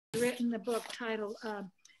written the book titled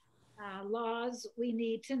Laws We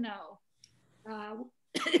Need to Know.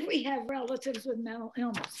 We have relatives with mental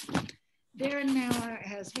illness. Darren Miller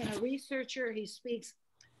has been a researcher. He speaks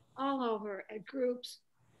all over at groups.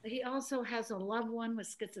 He also has a loved one with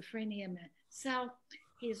schizophrenia himself.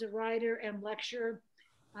 He's a writer and lecturer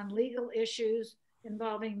on legal issues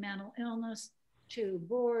involving mental illness to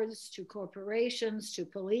boards, to corporations, to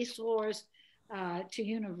police force, to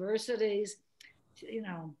universities.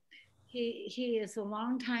 He is a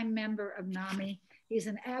longtime member of NAMI. He's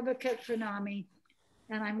an advocate for NAMI,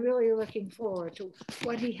 and I'm really looking forward to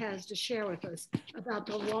what he has to share with us about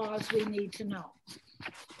the laws we need to know.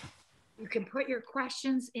 You can put your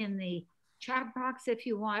questions in the chat box if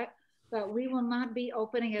you want, but we will not be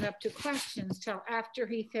opening it up to questions till after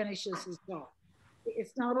he finishes his talk.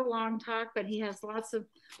 It's not a long talk, but he has lots of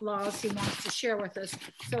laws he wants to share with us.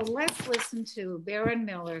 So let's listen to Darren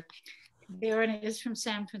Miller. Darren is from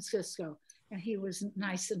San Francisco, and he was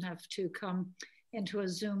nice enough to come into a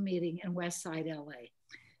Zoom meeting in Westside, LA.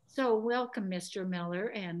 So welcome, Mr. Miller,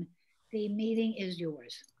 and the meeting is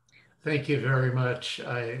yours. Thank you very much.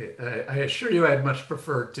 I assure you I'd much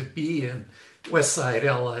prefer to be in Westside,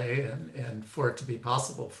 LA, and for it to be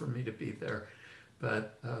possible for me to be there.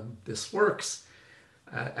 But this works.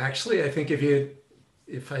 Actually, I think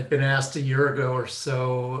if I'd been asked a year ago or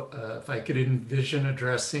so if I could envision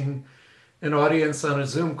addressing an audience on a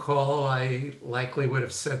Zoom call, I likely would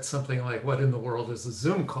have said something like, "What in the world is a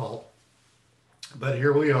Zoom call?" But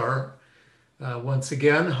here we are, once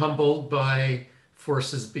again, humbled by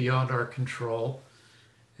forces beyond our control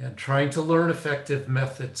and trying to learn effective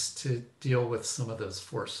methods to deal with some of those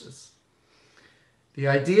forces. The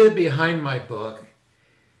idea behind my book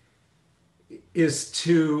is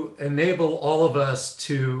to enable all of us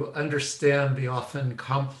to understand the often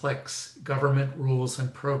complex government rules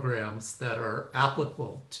and programs that are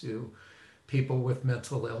applicable to people with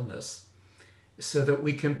mental illness so that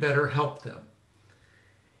we can better help them.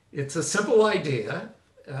 It's a simple idea.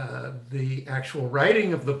 The actual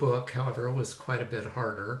writing of the book, however, was quite a bit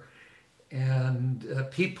harder. And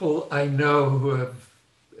people I know who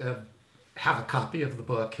have a copy of the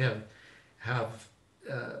book have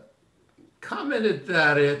commented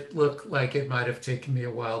that it looked like it might have taken me a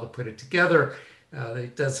while to put it together.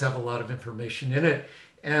 It does have a lot of information in it.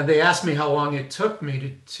 And they asked me how long it took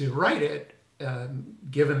me to write it,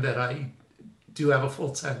 given that I do have a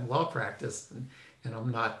full-time law practice and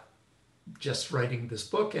I'm not just writing this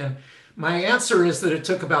book. And my answer is that it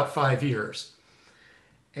took about 5 years.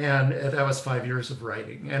 And that was 5 years of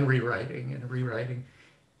writing and rewriting and rewriting.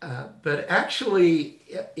 But actually,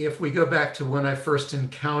 if we go back to when I first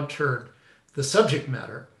encountered the subject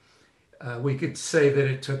matter, we could say that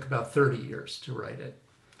it took about 30 years to write it.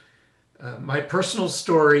 My personal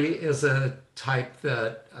story is a type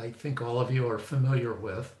that I think all of you are familiar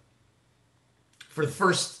with. For the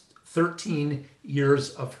first 13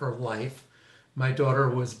 years of her life, my daughter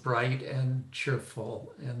was bright and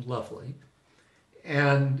cheerful and lovely.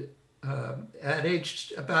 And at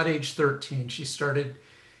about age 13, she started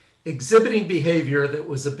exhibiting behavior that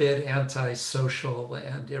was a bit antisocial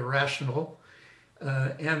and irrational.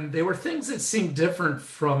 And they were things that seemed different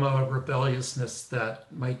from a rebelliousness that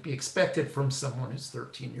might be expected from someone who's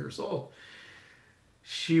 13 years old.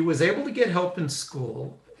 She was able to get help in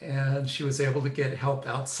school, and she was able to get help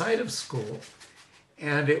outside of school.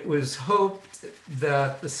 And it was hoped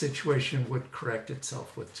that the situation would correct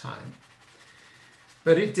itself with time.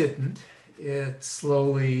 But it didn't. It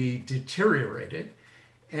slowly deteriorated.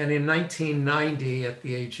 And in 1990, at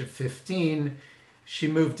the age of 15, she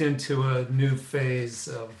moved into a new phase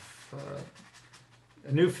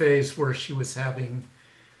where she was having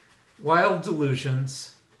wild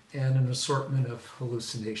delusions and an assortment of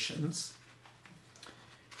hallucinations.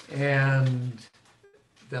 And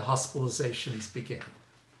the hospitalizations began.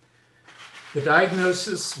 The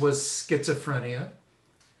diagnosis was schizophrenia.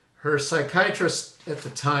 Her psychiatrist at the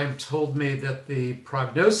time told me that the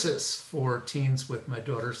prognosis for teens with my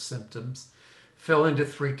daughter's symptoms fell into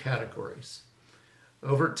 3 categories.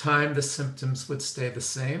 Over time, the symptoms would stay the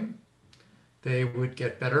same. They would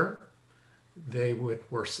get better. They would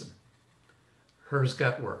worsen. Hers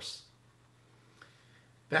got worse.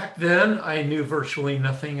 Back then, I knew virtually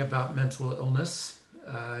nothing about mental illness.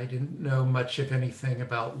 I didn't know much, if anything,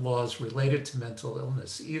 about laws related to mental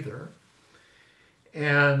illness either.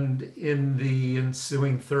 And in the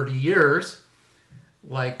ensuing 30 years,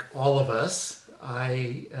 like all of us,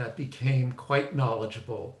 I became quite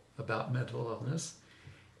knowledgeable about mental illness.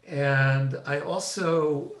 And I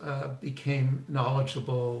also became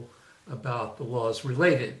knowledgeable about the laws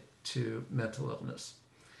related to mental illness.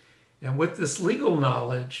 And with this legal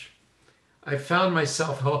knowledge, I found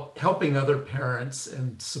myself helping other parents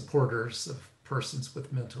and supporters of persons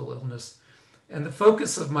with mental illness, and the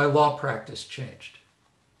focus of my law practice changed.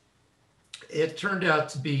 It turned out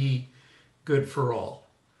to be good for all,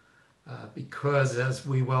 because as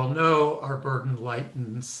we well know, our burden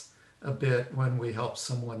lightens a bit when we help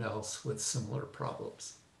someone else with similar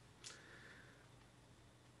problems.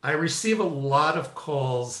 I receive a lot of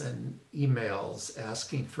calls and emails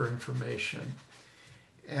asking for information,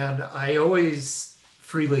 and I always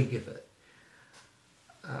freely give it.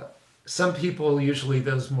 Some people, usually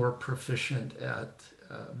those more proficient at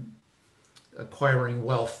acquiring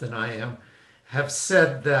wealth than I am, have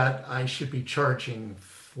said that I should be charging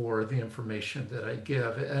for the information that I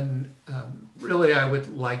give. And really, I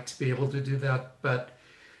would like to be able to do that, but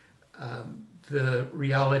the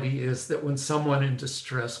reality is that when someone in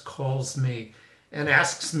distress calls me and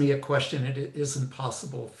asks me a question, it isn't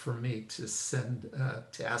possible for me to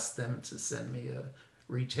ask them to send me a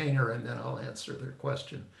retainer and then I'll answer their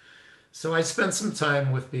question. So I spend some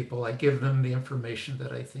time with people. I give them the information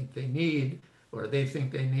that I think they need or they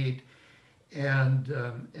think they need, and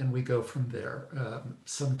we go from there.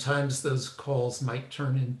 Sometimes those calls might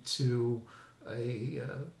turn into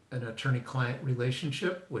an attorney-client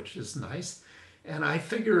relationship, which is nice, and I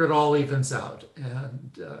figure it all evens out,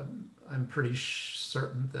 and I'm pretty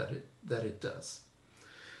certain that it does.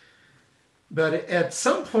 But at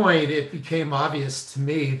some point, it became obvious to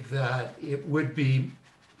me that it would be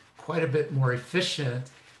quite a bit more efficient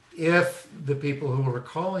if the people who were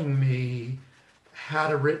calling me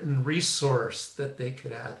had a written resource that they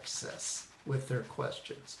could access with their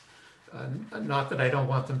questions. Not that I don't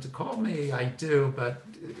want them to call me, I do, but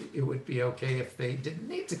it would be okay if they didn't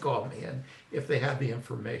need to call me and if they had the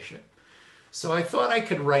information. So I thought I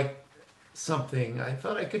could write something. I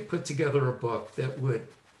thought I could put together a book that would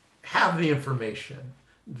have the information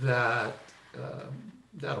that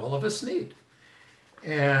all of us need.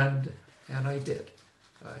 And I did.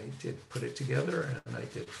 I did put it together and I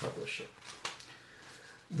did publish it.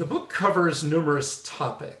 The book covers numerous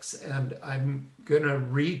topics, and I'm going to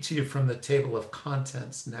read to you from the table of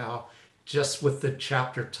contents now, just with the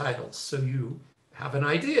chapter titles, so you have an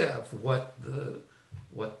idea of what the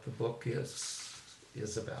book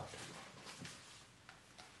is about.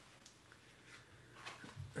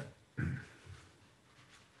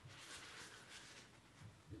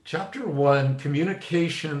 Chapter 1,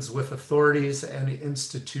 Communications with Authorities and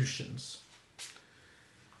Institutions.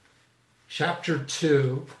 Chapter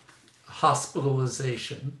 2,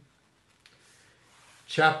 Hospitalization.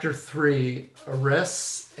 Chapter 3,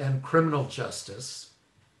 Arrests and Criminal Justice.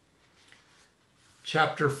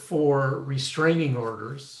 Chapter 4, Restraining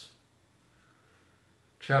Orders.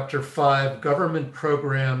 Chapter 5, Government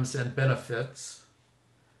Programs and Benefits.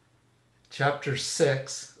 Chapter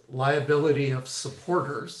 6, Liability of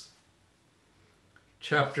Supporters.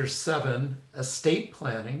 Chapter 7, Estate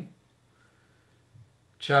Planning.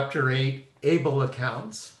 Chapter 8, ABLE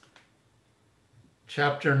Accounts.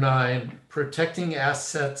 Chapter 9, Protecting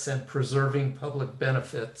Assets and Preserving Public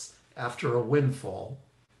Benefits After a Windfall.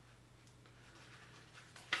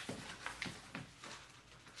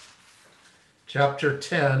 Chapter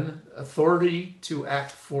 10, Authority to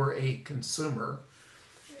Act for a Consumer.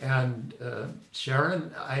 And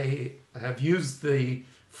Sharon, I have used the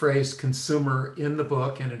phrase consumer in the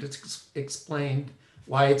book, and it's explained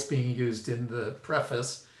why it's being used in the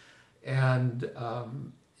preface, and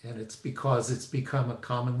it's because it's become a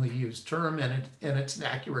commonly used term, and it's an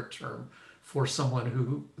accurate term for someone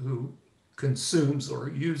who consumes or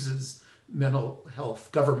uses mental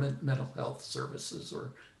health, government mental health services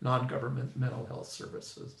or non-government mental health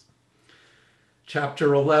services.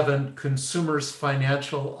 Chapter 11, Consumers'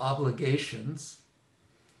 Financial Obligations.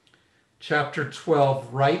 Chapter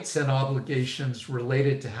 12, Rights and Obligations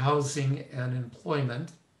Related to Housing and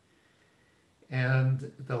Employment.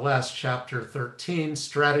 And the last chapter, 13,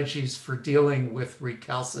 Strategies for Dealing with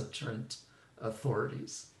Recalcitrant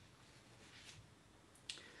Authorities.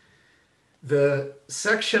 The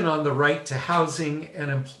section on the right to housing and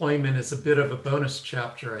employment is a bit of a bonus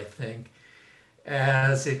chapter, I think,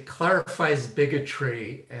 as it clarifies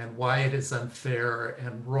bigotry and why it is unfair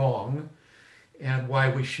and wrong and why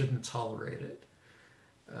we shouldn't tolerate it.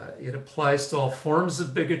 It applies to all forms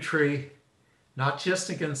of bigotry, not just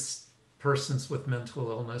against persons with mental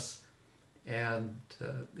illness, and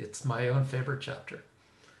it's my own favorite chapter.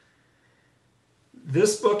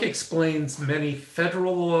 This book explains many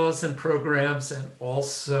federal laws and programs and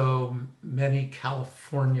also many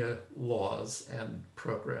California laws and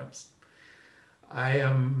programs. I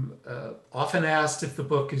am often asked if the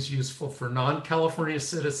book is useful for non-California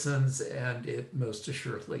citizens, and it most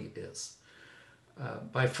assuredly is.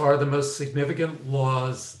 By far the most significant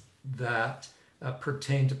laws that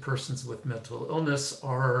pertain to persons with mental illness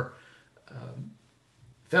are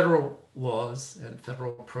federal laws and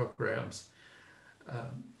federal programs.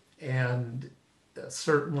 And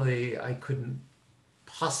certainly I couldn't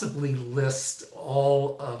possibly list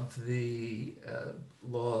all of the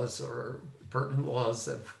laws or pertinent laws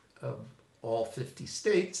of all 50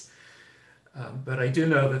 states. But I do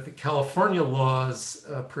know that the California laws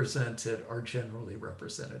presented are generally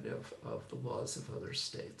representative of the laws of other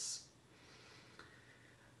states.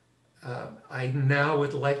 I now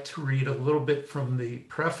would like to read a little bit from the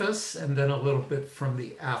preface and then a little bit from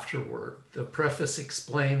the afterword. The preface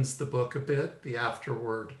explains the book a bit. The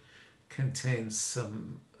afterword contains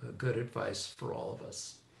some good advice for all of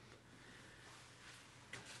us.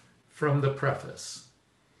 From the preface.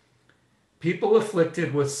 People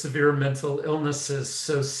afflicted with severe mental illnesses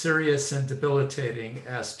so serious and debilitating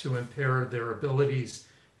as to impair their abilities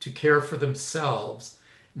to care for themselves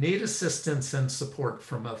need assistance and support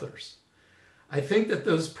from others. I think that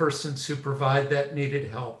those persons who provide that needed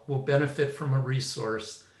help will benefit from a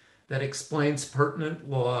resource that explains pertinent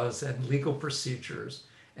laws and legal procedures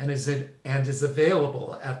and is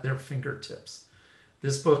available at their fingertips.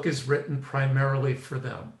 This book is written primarily for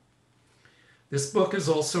them. This book is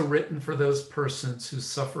also written for those persons who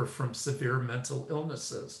suffer from severe mental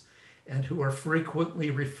illnesses and who are frequently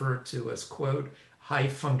referred to as, quote, high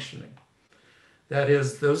functioning. That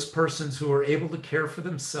is, those persons who are able to care for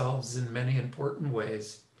themselves in many important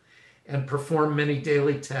ways and perform many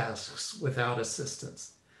daily tasks without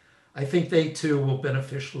assistance. I think they too will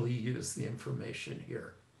beneficially use the information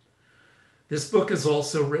here. This book is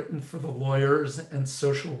also written for the lawyers and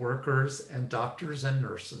social workers and doctors and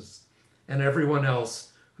nurses and everyone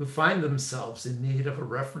else who find themselves in need of a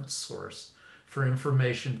reference source for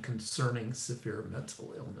information concerning severe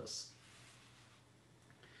mental illness.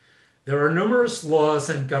 There are numerous laws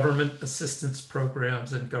and government assistance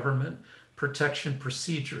programs and government protection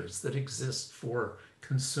procedures that exist for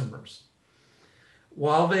consumers.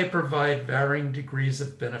 While they provide varying degrees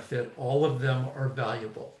of benefit, all of them are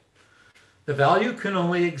valuable. The value can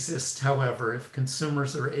only exist, however, if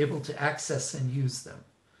consumers are able to access and use them.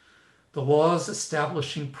 The laws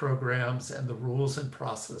establishing programs and the rules and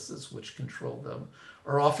processes which control them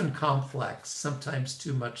are often complex, sometimes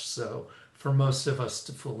too much so for most of us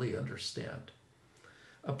to fully understand.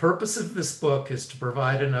 A purpose of this book is to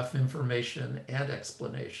provide enough information and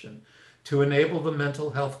explanation to enable the mental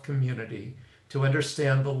health community to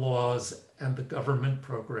understand the laws and the government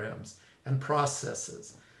programs and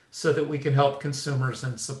processes so that we can help consumers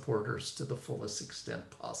and supporters to the fullest extent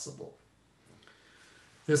possible.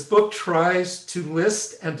 This book tries to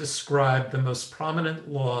list and describe the most prominent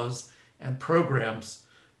laws and programs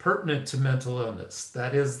pertinent to mental illness,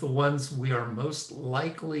 that is, the ones we are most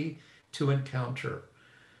likely to encounter,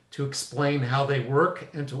 to explain how they work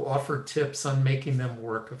and to offer tips on making them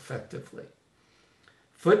work effectively.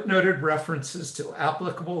 Footnoted references to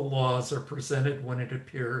applicable laws are presented when it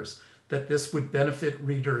appears that this would benefit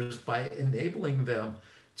readers by enabling them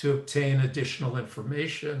to obtain additional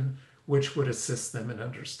information which would assist them in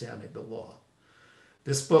understanding the law.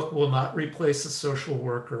 This book will not replace a social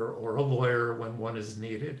worker or a lawyer when one is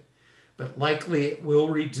needed, but likely it will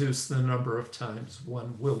reduce the number of times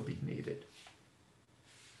one will be needed.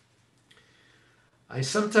 I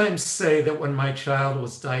sometimes say that when my child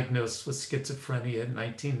was diagnosed with schizophrenia in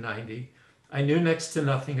 1990, I knew next to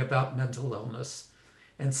nothing about mental illness.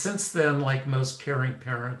 And since then, like most caring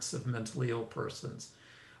parents of mentally ill persons,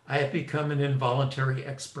 I have become an involuntary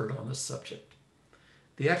expert on the subject.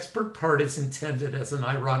 The expert part is intended as an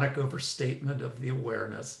ironic overstatement of the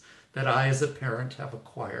awareness that I as a parent have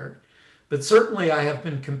acquired, but certainly I have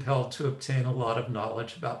been compelled to obtain a lot of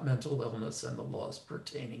knowledge about mental illness and the laws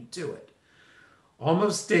pertaining to it.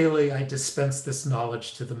 Almost daily, I dispense this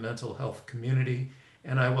knowledge to the mental health community,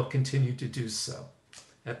 and I will continue to do so.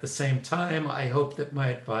 At the same time, I hope that my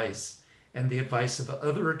advice and the advice of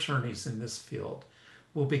other attorneys in this field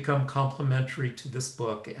will become complementary to this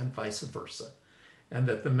book and vice versa, and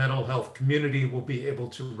that the mental health community will be able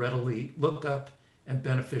to readily look up and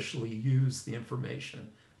beneficially use the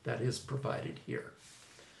information that is provided here.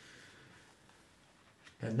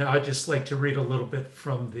 And now I'd just like to read a little bit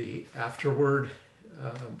from the afterword,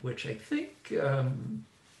 which I think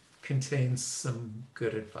contains some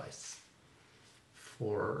good advice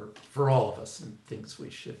for all of us and things we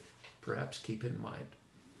should perhaps keep in mind.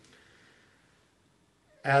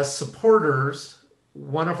 As supporters,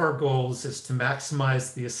 one of our goals is to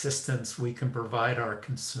maximize the assistance we can provide our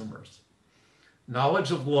consumers.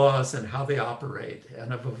 Knowledge of laws and how they operate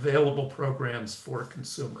and of available programs for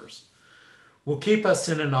consumers will keep us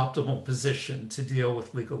in an optimal position to deal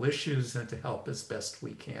with legal issues and to help as best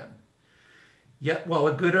we can. Yet, while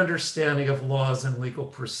a good understanding of laws and legal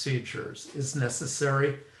procedures is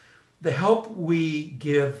necessary, the help we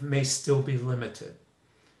give may still be limited,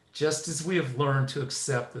 just as we have learned to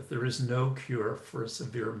accept that there is no cure for a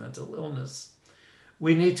severe mental illness.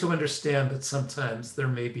 We need to understand that sometimes there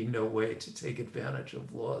may be no way to take advantage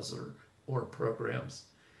of laws or programs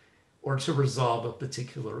or to resolve a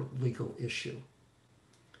particular legal issue.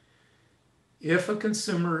 If a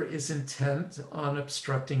consumer is intent on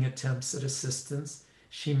obstructing attempts at assistance,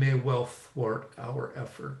 she may well thwart our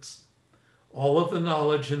efforts. All of the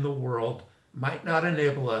knowledge in the world might not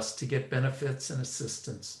enable us to get benefits and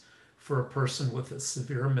assistance for a person with a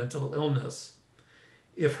severe mental illness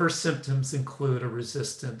if her symptoms include a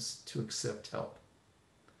resistance to accept help.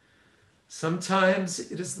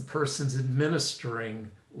 Sometimes it is the persons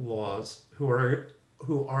administering laws who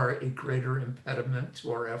are a greater impediment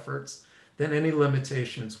to our efforts than any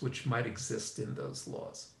limitations which might exist in those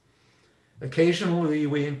laws. Occasionally,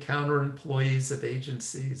 we encounter employees of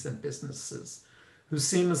agencies and businesses who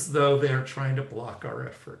seem as though they are trying to block our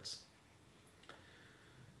efforts.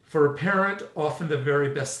 For a parent, often the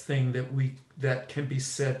very best thing that can be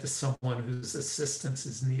said to someone whose assistance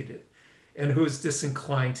is needed and who is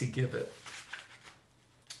disinclined to give it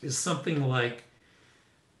is something like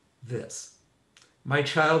this: "My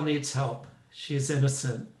child needs help. She is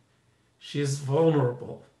innocent. She is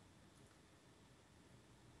vulnerable.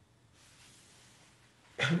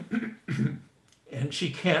 And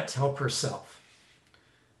she can't help herself.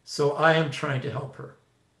 So I am trying to help her."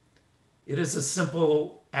 It is a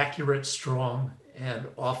simple, accurate, strong, and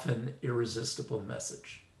often irresistible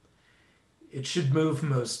message. It should move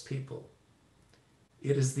most people.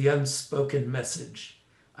 It is the unspoken message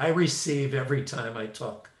I receive every time I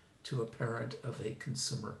talk to a parent of a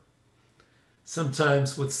consumer.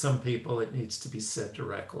 Sometimes with some people, it needs to be said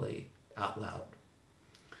directly out loud.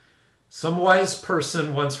 Some wise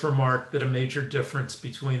person once remarked that a major difference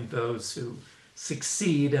between those who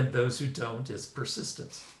succeed and those who don't is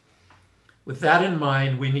persistence. With that in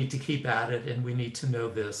mind, we need to keep at it, and we need to know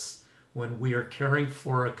this: when we are caring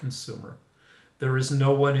for a consumer, there is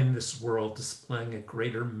no one in this world displaying a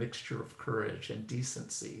greater mixture of courage and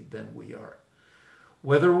decency than we are.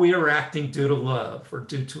 Whether we are acting due to love or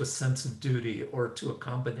due to a sense of duty or to a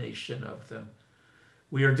combination of them,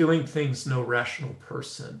 we are doing things no rational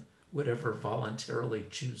person would ever voluntarily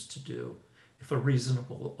choose to do if a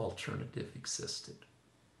reasonable alternative existed.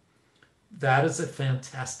 That is a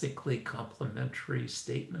fantastically complimentary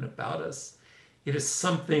statement about us. It is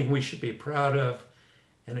something we should be proud of,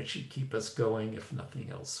 and it should keep us going if nothing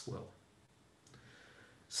else will.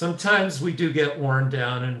 Sometimes we do get worn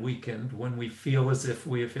down and weakened when we feel as if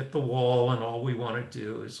we have hit the wall and all we want to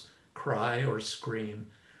do is cry or scream.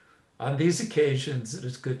 On these occasions, it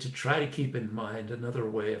is good to try to keep in mind another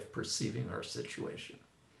way of perceiving our situation.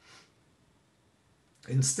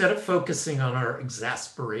 Instead of focusing on our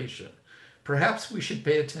exasperation, perhaps we should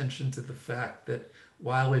pay attention to the fact that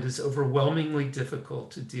while it is overwhelmingly difficult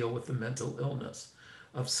to deal with the mental illness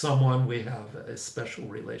of someone we have a special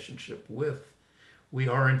relationship with, we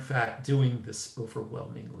are in fact doing this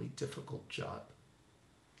overwhelmingly difficult job.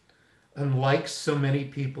 Unlike so many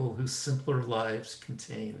people whose simpler lives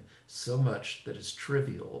contain so much that is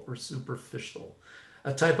trivial or superficial,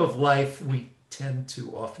 a type of life we tend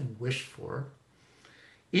to often wish for,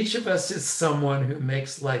 each of us is someone who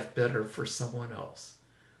makes life better for someone else.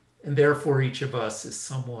 And therefore, each of us is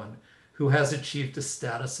someone who has achieved a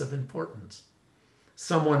status of importance,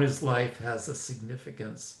 someone whose life has a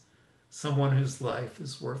significance, someone whose life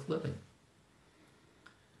is worth living.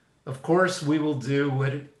 Of course, we will do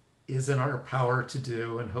what it is in our power to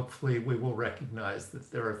do, and hopefully we will recognize that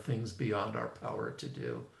there are things beyond our power to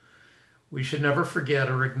do. We should never forget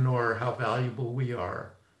or ignore how valuable we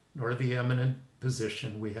are, nor the eminent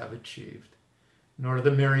position we have achieved, nor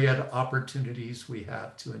the myriad opportunities we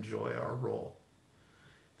have to enjoy our role.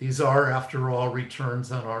 These are, after all,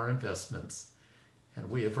 returns on our investments, and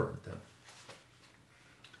we have earned them.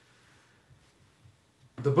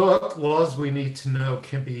 The book, Laws We Need to Know,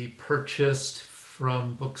 can be purchased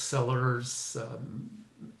from booksellers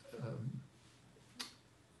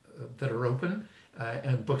that are open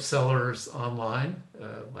and booksellers online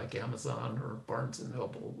like Amazon or Barnes &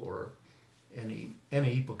 Noble or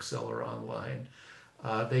any bookseller online.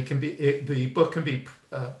 The book can be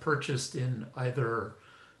purchased in either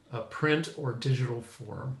print or digital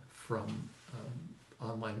form from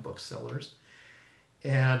online booksellers.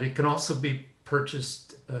 And it can also be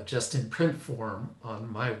purchased just in print form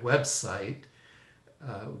on my website,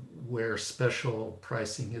 uh, where special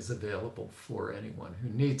pricing is available for anyone who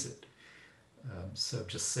needs it. So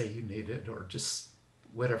just say you need it, or just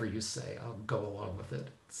whatever you say, I'll go along with it.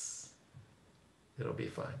 It'll be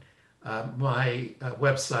fine. My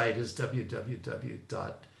website is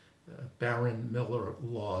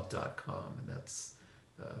www.baronmillerlaw.com, and that's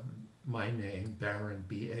my name, Baron,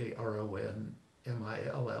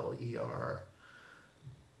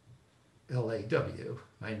 BaronMillerLaw,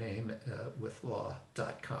 my name with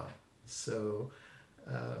law.com. So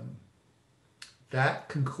that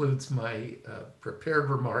concludes my prepared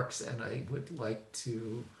remarks, and I would like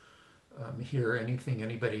to hear anything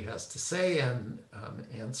anybody has to say and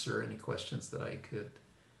answer any questions that I could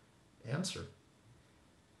answer.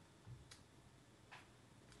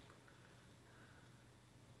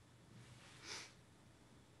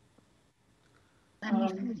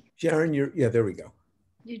 Sharon, yeah, there we go.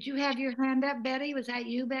 Did you have your hand up, Betty? Was that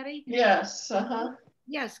you, Betty? Yes.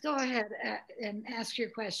 Yes, go ahead and ask your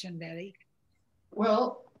question, Betty.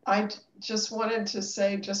 Well, I just wanted to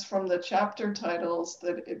say, just from the chapter titles,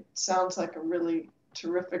 that it sounds like a really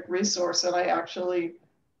terrific resource, and I actually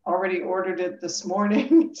already ordered it this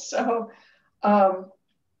morning. So I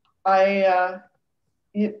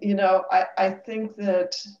think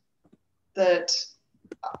that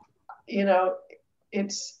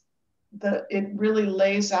it really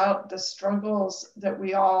lays out the struggles that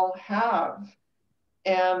we all have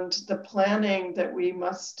and the planning that we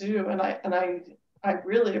must do. And I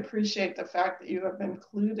really appreciate the fact that you have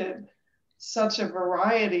included such a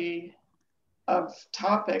variety of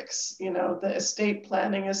topics. The estate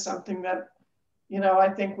planning is something that, I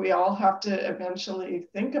think we all have to eventually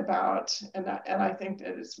think about. And I think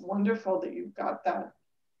that it's wonderful that you've got that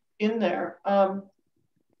in there.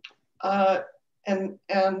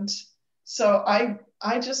 And so I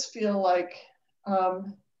just feel like,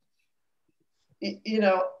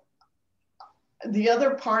 the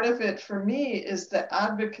other part of it for me is the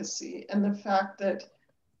advocacy and the fact that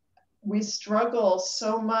we struggle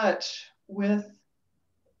so much with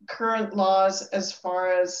current laws as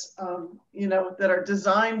far as, that are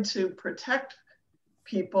designed to protect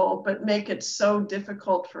people, but make it so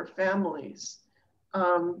difficult for families,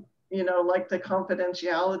 like the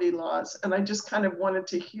confidentiality laws. And I just kind of wanted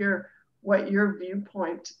to hear what your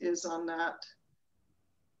viewpoint is on that.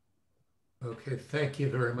 Okay, thank you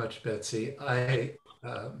very much, Betsy.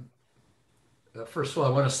 First of all, I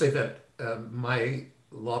want to say that my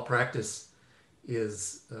law practice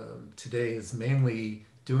today is mainly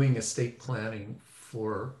doing estate planning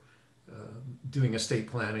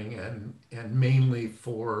and mainly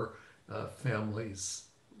for families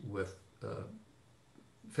with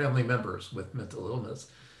family members with mental illness.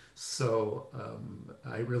 So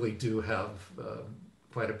I really do have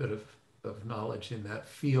quite a bit of knowledge in that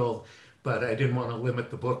field, but I didn't want to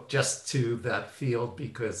limit the book just to that field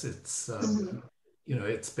because it's,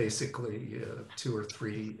 it's basically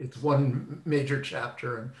it's one major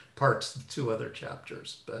chapter and parts of two other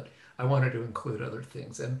chapters, but I wanted to include other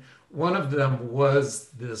things. And one of them was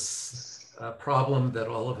this problem that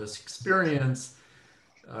all of us experience,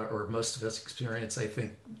 or most of us experience, I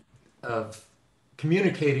think, of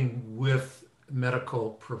communicating with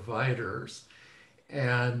medical providers.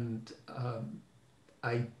 And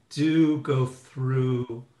I do go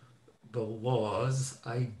through the laws.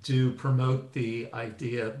 I do promote the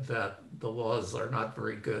idea that the laws are not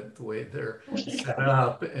very good the way they're set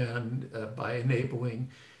up, and by enabling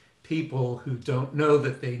people who don't know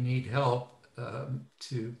that they need help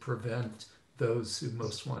to prevent those who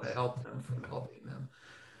most want to help them from helping them.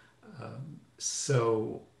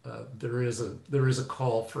 So there is a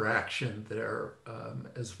call for action there,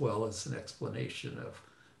 as well as an explanation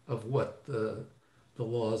of what the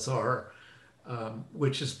laws are,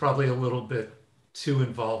 which is probably a little bit too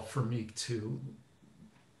involved for me to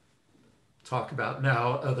talk about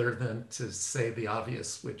now, other than to say the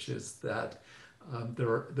obvious, which is that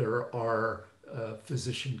there are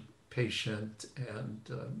physician-patient and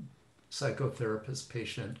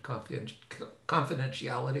psychotherapist-patient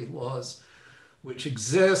confidentiality laws which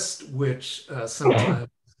exist, which sometimes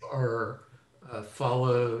are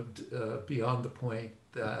followed beyond the point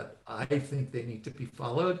that I think they need to be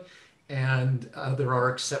followed. And there are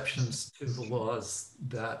exceptions to the laws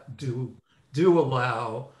that do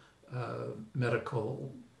allow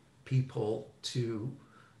medical people to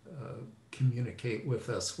communicate with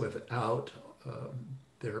us without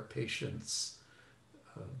their patients'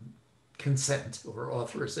 consent or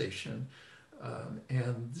authorization.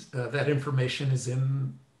 And that information is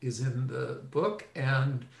in is in the book,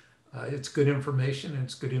 and it's good information, and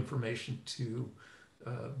it's good information to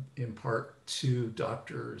impart to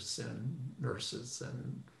doctors and nurses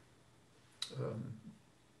and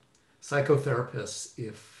psychotherapists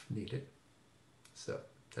if needed. So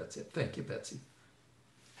that's it. Thank you, Betsy.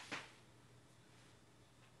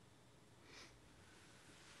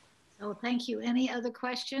 So thank you. Any other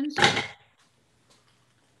questions?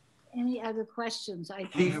 Any other questions?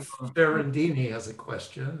 Chief Ferrandini has a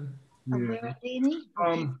question. Ferrandini?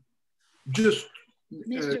 Just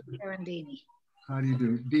Mr. Ferrandini. how do you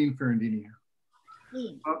do, Dean Ferrandini?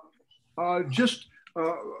 Dean. Just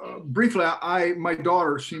briefly, my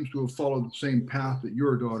daughter seems to have followed the same path that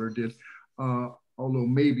your daughter did, although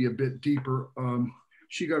maybe a bit deeper.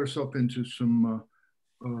 She got herself into some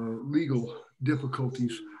legal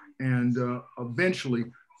difficulties, and eventually,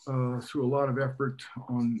 through a lot of effort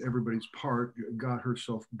on everybody's part, got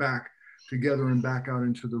herself back together and back out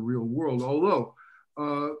into the real world. Although,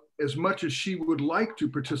 as much as she would like to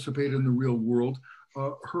participate in the real world,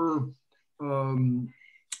 her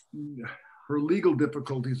legal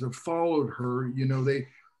difficulties have followed her. You know, they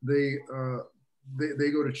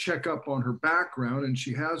go to check up on her background, and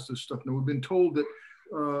she has this stuff. Now, we've been told that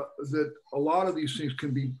that a lot of these things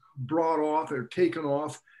can be brought off or taken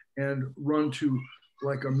off and run to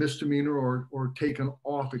like a misdemeanor or taken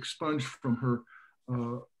off, expunged from her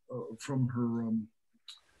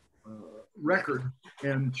record,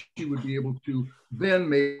 and she would be able to then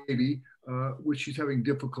maybe, which she's having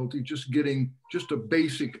difficulty just getting just a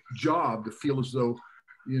basic job to feel as though,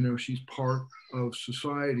 you know, she's part of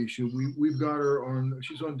society. We've got her on,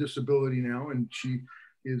 she's on disability now, and she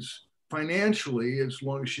is financially, as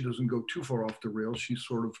long as she doesn't go too far off the rails, she's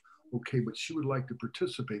sort of okay, but she would like to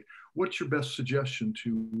participate. What's your best suggestion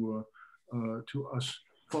to us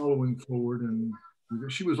following forward? And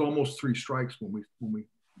she was almost 3 strikes when we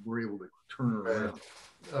were able to turn her around.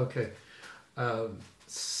 Okay.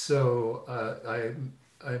 So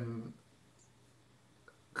I'm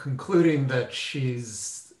concluding that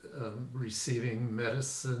she's receiving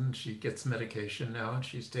medicine. She gets medication now, and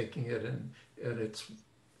she's taking it, and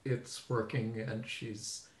it's working, and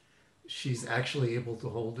she's actually able to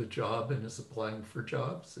hold a job and is applying for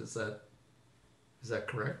jobs. Is that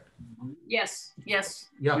correct? Yes. Yeah.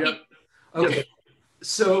 Yeah. Okay.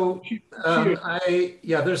 So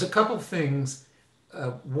there's a couple things.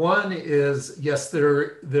 One is, yes,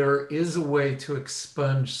 there is a way to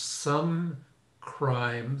expunge some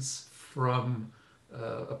crimes from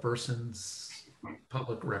a person's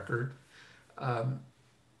public record. I'd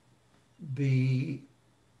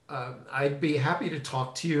be happy to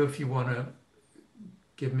talk to you if you want to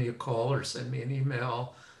give me a call or send me an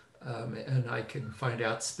email, and I can find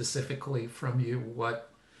out specifically from you what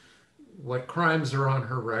crimes are on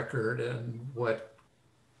her record and what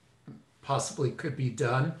possibly could be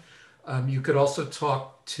done. You could also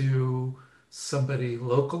talk to somebody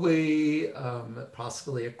locally,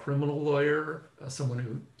 possibly a criminal lawyer, someone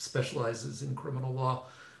who specializes in criminal law,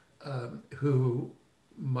 who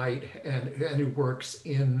might and who works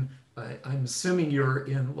in, I'm assuming you're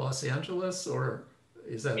in Los Angeles, or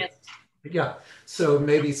is that? Yes. Yeah, so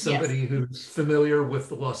maybe somebody Yes. who's familiar with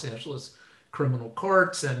the Los Angeles criminal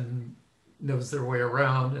courts and knows their way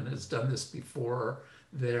around and has done this before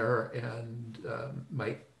there, and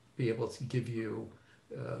might be able to give you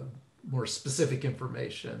more specific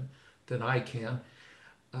information than I can.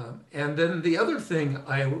 And then the other thing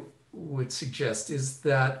I would suggest is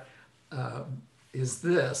that I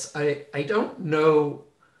don't know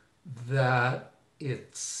that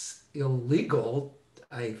it's illegal.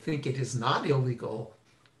 I think it is not illegal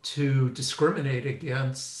to discriminate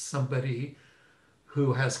against somebody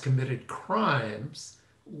who has committed crimes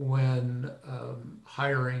when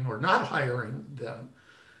hiring or not hiring them.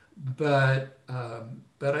 But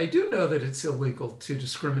I do know that it's illegal to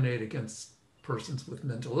discriminate against persons with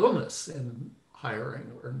mental illness in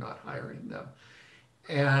hiring or not hiring them.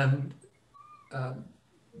 And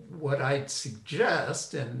what I'd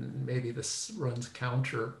suggest, and maybe this runs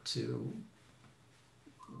counter to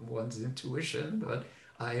one's intuition, but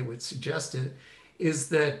I would suggest it, is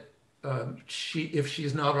that if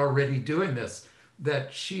she's not already doing this,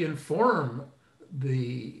 that she inform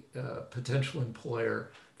the potential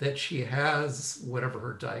employer that she has whatever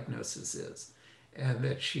her diagnosis is, and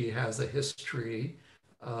that she has a history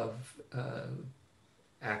of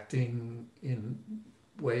acting in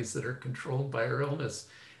ways that are controlled by her illness,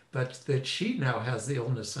 but that she now has the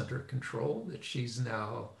illness under control, that she's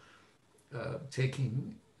now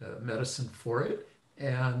taking medicine for it,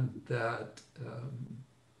 and that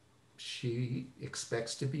she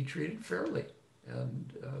expects to be treated fairly.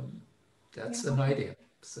 And that's an idea.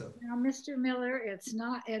 So now, Mr. Miller, it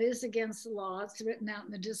is against the law. It's written out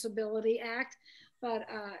in the Disability Act, but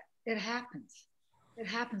it happens. It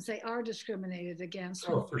happens. They are discriminated against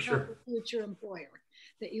when for you tell sure. the future employer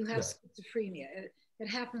that you have schizophrenia. It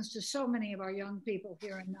happens to so many of our young people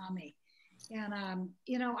here in NAMI. And,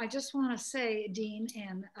 you know, I just want to say, Dean,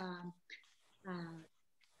 and,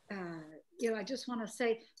 you know, I just want to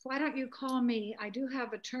say, why don't you call me? I do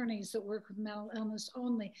have attorneys that work with mental illness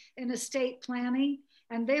only in estate planning,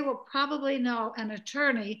 and they will probably know an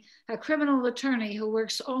attorney, a criminal attorney who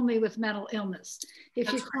works only with mental illness.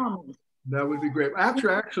 If you call me. That would be great.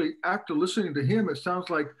 After listening to him, it sounds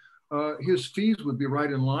like his fees would be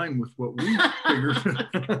right in line with what we figured.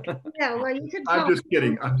 Yeah, well, you could. I'm just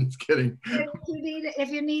kidding. I'm just kidding. If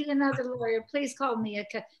you need another lawyer, please call me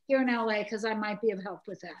here in LA because I might be of help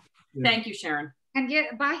with that. Yeah. Thank you, Sharon. And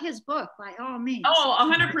buy his book by all means. Oh,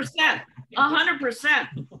 100%. 100%.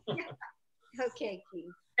 Okay, Keith.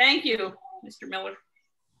 Thank you, Mr. Miller.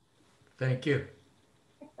 Thank you.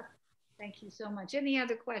 Thank you so much. Any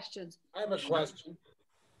other questions? I have a question.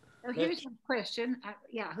 Oh, here's a question.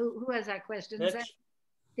 Yeah, who has that question? Mitch. Is that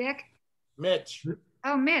Dick? Mitch.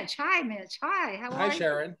 Oh, Mitch. Hi, Mitch. Hi. How are Hi, you?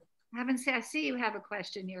 Sharon. I see you have a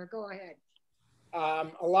question here. Go ahead.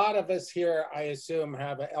 A lot of us here, I assume,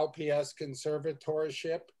 have a LPS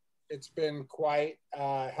conservatorship. It's been quite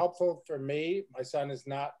helpful for me. My son has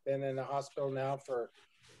not been in the hospital now for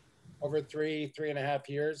over three and a half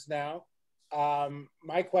years now. I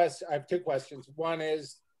have two questions. One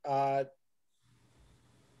is, do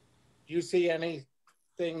you see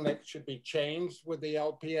anything that should be changed with the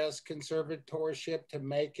LPS conservatorship to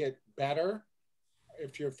make it better?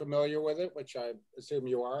 If you're familiar with it, which I assume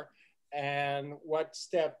you are. And what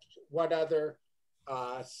other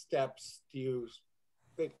steps do you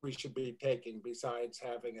think we should be taking besides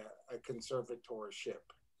having a conservatorship?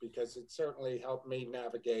 Because it certainly helped me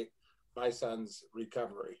navigate my son's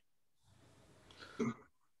recovery.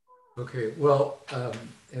 Okay, well,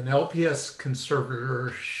 an LPS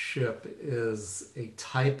conservatorship is a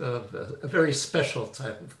very special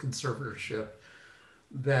type of conservatorship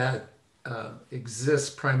that exists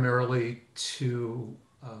primarily to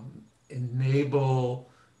enable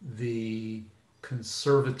the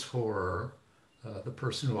conservator, the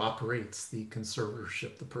person who operates the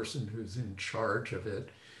conservatorship, the person who's in charge of it,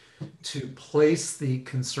 to place the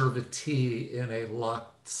conservatee in a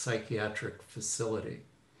locked psychiatric facility.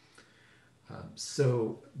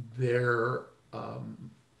 So they're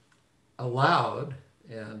allowed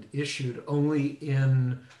and issued only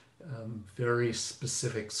in very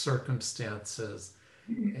specific circumstances,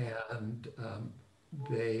 and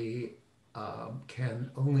they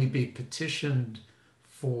can only be petitioned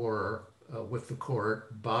for with the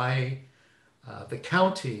court by the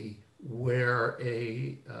county where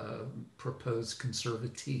a proposed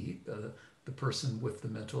conservatee, the person with the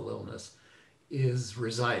mental illness, is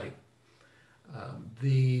residing.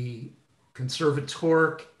 The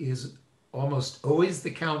conservator is almost always the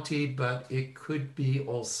county, but it could be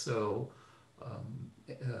also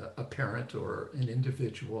a parent or an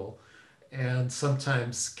individual. And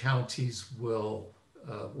sometimes counties will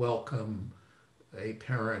welcome a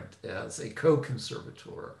parent as a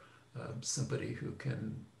co-conservator, somebody who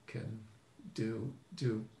can do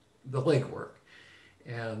the legwork,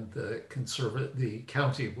 and the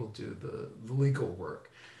county will do the legal work.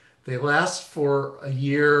 They last for a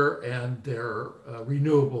year, and they're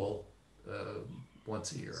renewable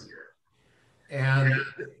once a year. And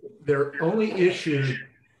they're only issued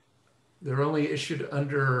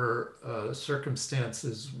under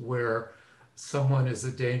circumstances where someone is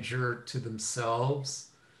a danger to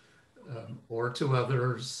themselves or to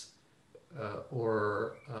others,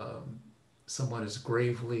 or someone is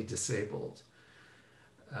gravely disabled.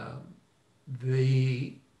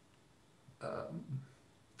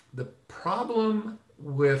 The problem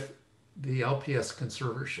with the LPS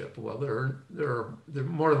conservatorship, well, there are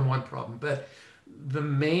more than one problem, but the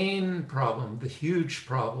main problem, the huge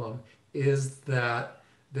problem, is that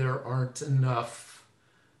there aren't enough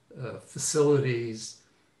facilities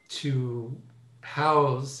to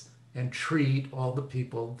house and treat all the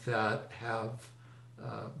people that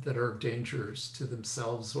that are dangers to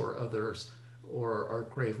themselves or others, or are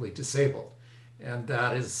gravely disabled. And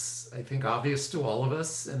that is, I think, obvious to all of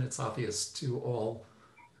us, and it's obvious to all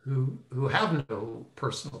who have no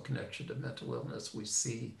personal connection to mental illness. We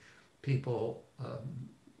see people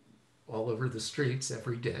all over the streets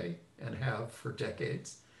every day, and have for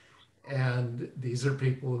decades. And these are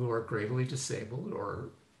people who are gravely disabled, or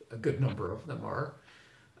a good number of them are,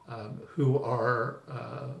 who are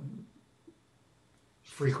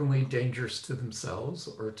frequently dangerous to themselves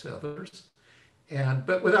or to others.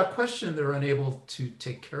 But without question, they're unable to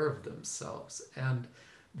take care of themselves, and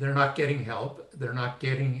they're not getting help. They're not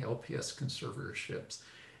getting LPS conservatorships.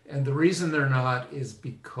 And the reason they're not is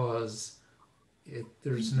because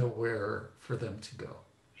there's nowhere for them to go.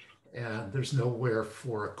 And there's nowhere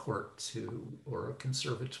for a court to, or a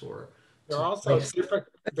conservator. They're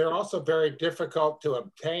also very difficult to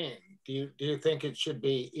obtain. Do you think it should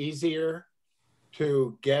be easier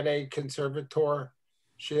to get a conservatorship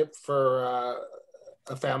for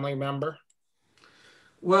a family member?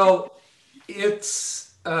 Well,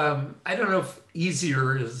 it's, I don't know if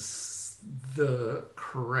easier is the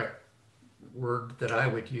correct word that I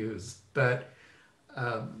would use, but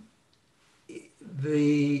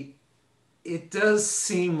it does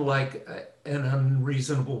seem like an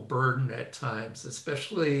unreasonable burden at times,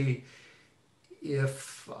 especially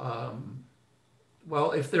if,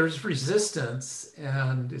 well, if there's resistance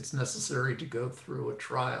and it's necessary to go through a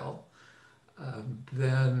trial,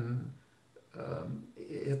 then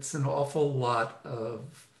it's an awful lot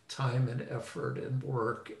of time and effort and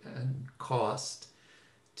work and cost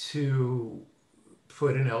to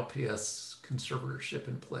put an LPS conservatorship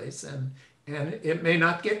in place, and it may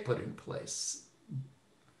not get put in place.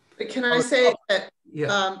 But can I say that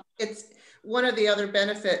yeah. It's one of the other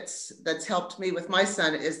benefits that's helped me with my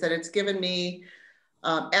son is that it's given me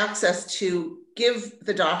access to give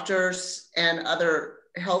the doctors and other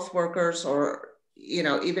health workers, or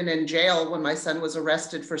even in jail when my son was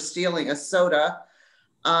arrested for stealing a soda,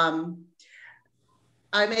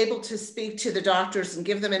 I'm able to speak to the doctors and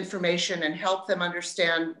give them information and help them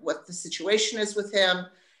understand what the situation is with him.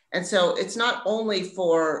 And so it's not only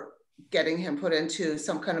for getting him put into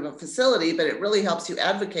some kind of a facility, but it really helps you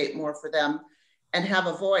advocate more for them and have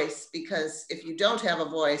a voice, because if you don't have a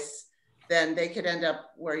voice, then they could end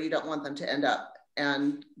up where you don't want them to end up.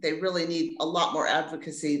 And they really need a lot more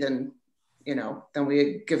advocacy than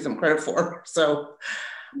we give them credit for. So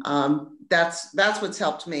that's what's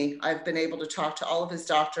helped me. I've been able to talk to all of his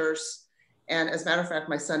doctors. And as a matter of fact,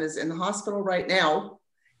 my son is in the hospital right now.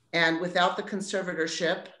 And without the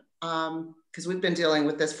conservatorship, because we've been dealing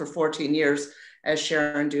with this for 14 years, as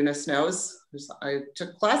Sharon Janis knows. I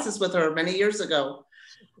took classes with her many years ago.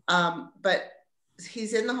 But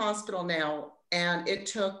he's in the hospital now, and it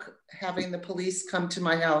took having the police come to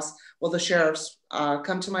my house, well, the sheriffs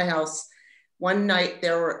come to my house. One night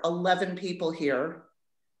there were 11 people here,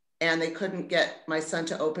 and they couldn't get my son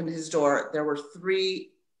to open his door. There were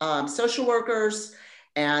 3 social workers,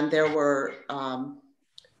 and there were,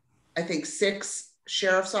 I think, 6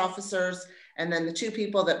 sheriff's officers, and then the 2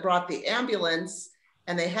 people that brought the ambulance,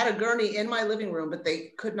 and they had a gurney in my living room, but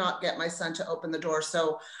they could not get my son to open the door.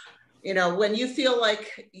 So, when you feel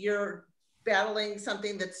like you're battling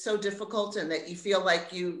something that's so difficult and that you feel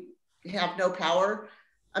like you have no power,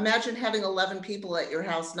 imagine having 11 people at your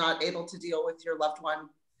house not able to deal with your loved one.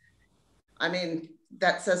 I mean,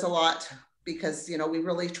 that says a lot, because, we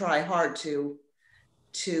really try hard to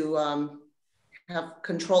have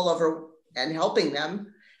control over and helping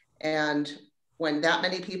them. And when that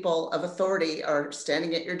many people of authority are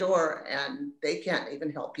standing at your door and they can't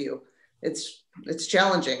even help you, it's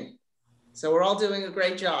challenging. So we're all doing a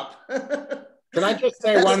great job. Can I just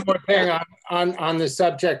say one more thing on the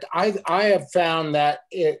subject? I have found that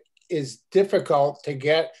it is difficult to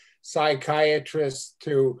get psychiatrists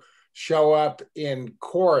to show up in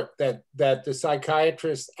court, that the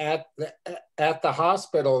psychiatrists at the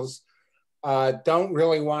hospitals don't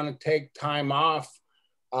really want to take time off,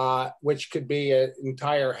 which could be an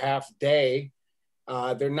entire half day.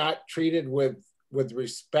 They're not treated with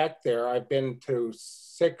respect there. I've been to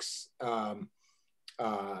 6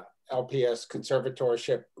 LPS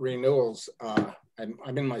conservatorship renewals.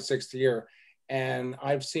 I'm in my 6th year, and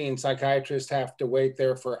I've seen psychiatrists have to wait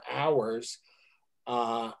there for hours.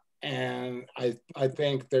 And I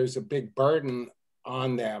think there's a big burden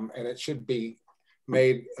on them, and it should be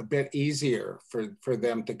made a bit easier for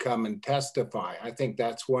them to come and testify. I think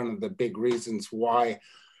that's one of the big reasons why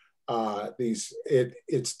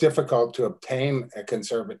it's difficult to obtain a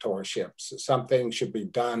conservatorship. So something should be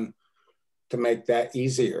done to make that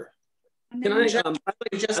easier. Can I you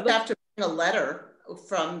just have to bring a letter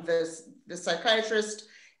from the psychiatrist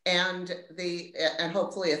and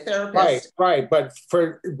hopefully a therapist. Right.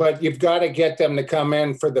 But you've got to get them to come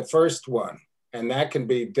in for the first one, and that can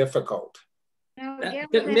be difficult. No,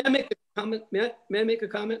 may I make a comment? May I make a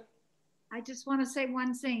comment? I just want to say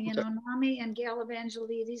one thing. NAMI and Gail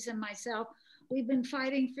Evangelides and myself, we've been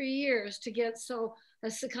fighting for years to get so a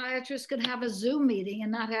psychiatrist can have a Zoom meeting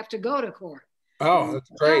and not have to go to court. Oh, that's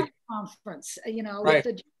great. Conference, right. with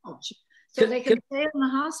the judge. So they can stay in the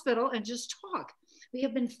hospital and just talk. We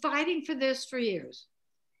have been fighting for this for years.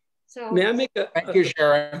 So may I make a Thank you,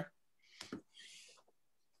 Sharon.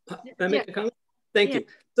 may I make a comment? Thank you.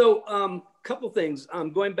 So couple things.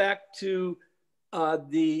 Going back to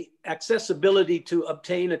the accessibility to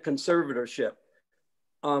obtain a conservatorship.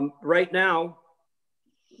 Right now,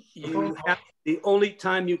 you have the only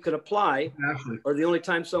time you can apply, or the only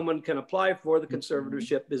time someone can apply for the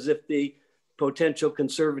conservatorship is if the potential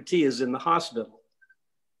conservatee is in the hospital.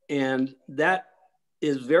 And that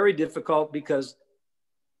is very difficult because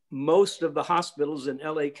most of the hospitals in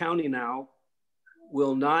LA County now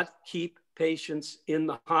will not keep patients in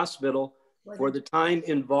the hospital for the time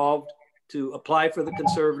involved to apply for the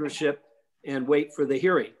conservatorship and wait for the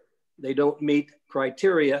hearing. They don't meet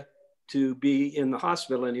criteria to be in the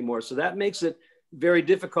hospital anymore. So that makes it very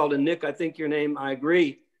difficult. And Nick, I think your name, I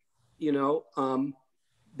agree, you know,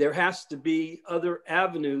 there has to be other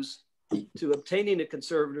avenues to obtaining a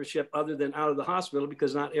conservatorship other than out of the hospital,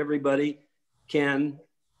 because not everybody can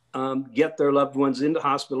get their loved ones into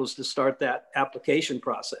hospitals to start that application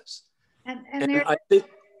process. and And I think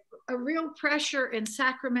a real pressure in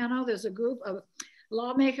Sacramento. There's a group of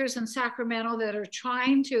lawmakers in Sacramento that are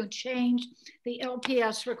trying to change the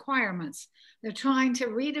LPS requirements. They're trying to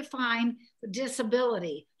redefine the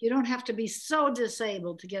disability. You don't have to be so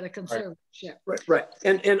disabled to get a conservatorship. right.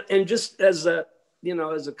 And just as a, you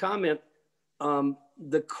know, as a comment,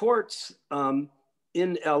 the courts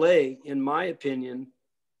in LA, in my opinion,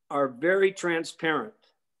 are very transparent.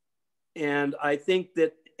 And I think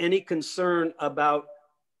that any concern about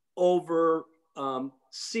over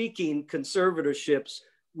seeking conservatorships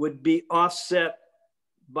would be offset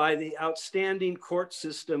by the outstanding court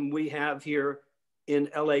system we have here in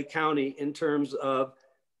LA County in terms of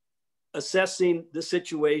assessing the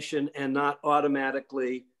situation and not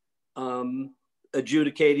automatically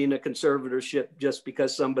adjudicating a conservatorship just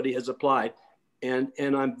because somebody has applied. And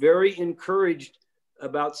I'm very encouraged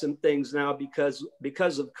about some things now because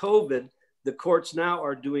of COVID, the courts now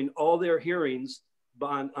are doing all their hearings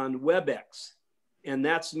on WebEx. And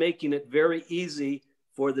that's making it very easy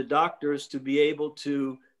for the doctors to be able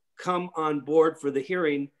to come on board for the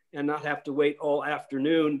hearing and not have to wait all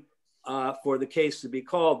afternoon for the case to be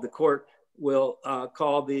called. The court will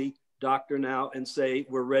call the doctor now and say,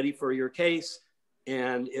 we're ready for your case.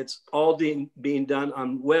 And it's all being done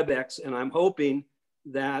on WebEx. And I'm hoping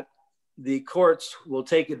that the courts will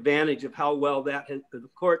take advantage of how well that has, the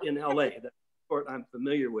court in LA, the court I'm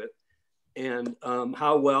familiar with, and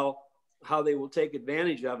how they will take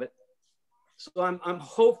advantage of it. So I'm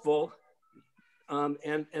hopeful.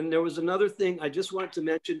 And there was another thing I just wanted to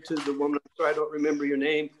mention to the woman, I'm sorry I don't remember your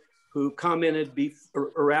name, who commented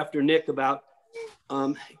or after Nick about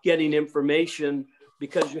getting information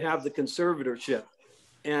because you have the conservatorship.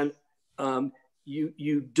 And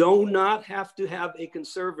you do not have to have a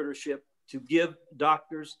conservatorship to give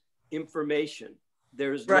doctors information.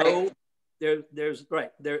 There's no, there's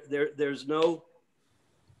no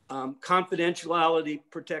confidentiality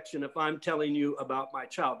protection if I'm telling you about my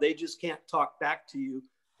child. They just can't talk back to you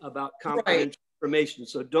about confidential information.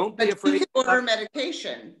 So don't be afraid. You can order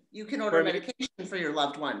medication. You can order medication for your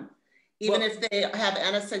loved one. Even if they have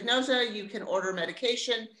anosognosia, you can order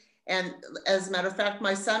medication. And as a matter of fact,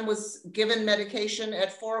 my son was given medication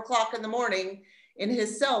at 4 o'clock in the morning in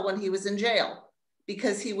his cell when he was in jail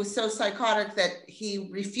because he was so psychotic that he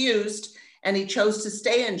refused and he chose to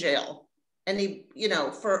stay in jail. And he, you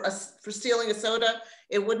know, for stealing a soda,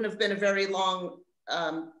 it wouldn't have been a very long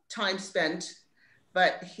time spent,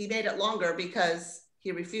 but he made it longer because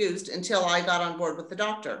he refused until I got on board with the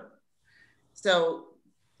doctor. So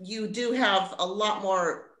you do have a lot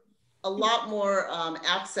more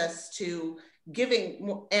access to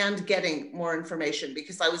giving and getting more information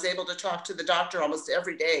because I was able to talk to the doctor almost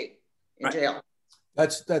every day in jail.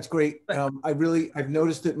 That's great. I've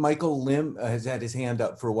noticed that Michael Lim has had his hand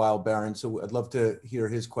up for a while, Baron. So I'd love to hear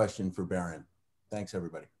his question for Baron. Thanks,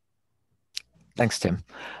 everybody. Thanks, Tim.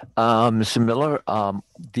 Mr. Miller,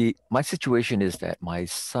 my situation is that my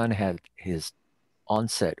son had his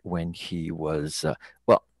onset when he was,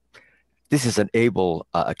 well, this is an ABLE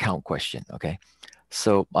account question, okay?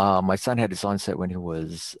 So my son had his onset when he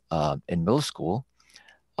was in middle school.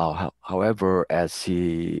 However, as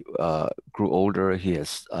he grew older, he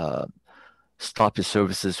has stopped his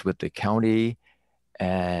services with the county,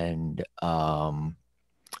 and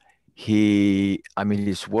he's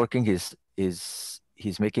working. He's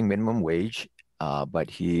making minimum wage, but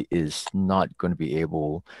he is not going to be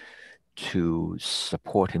able to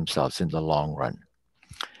support himself in the long run.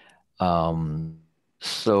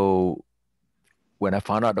 So when I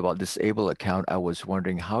found out about this ABLE account, I was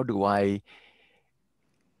wondering, how do I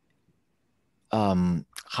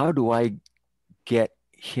how do I get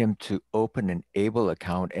him to open an Able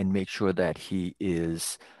account and make sure that he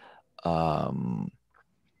is, I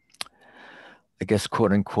guess,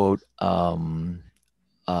 quote unquote,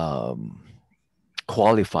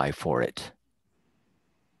 qualify for it?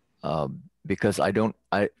 Because I don't,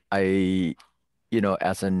 you know,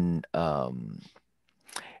 as an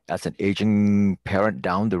aging parent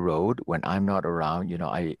down the road, when I'm not around, you know,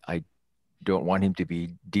 I don't want him to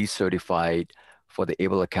be decertified for the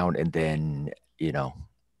Able account and then, you know,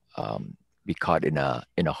 be caught in a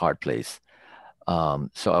hard place.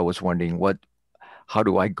 So I was wondering how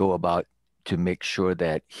do I go about to make sure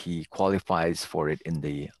that he qualifies for it in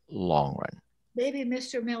the long run? Maybe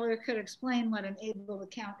Mr. Miller could explain what an able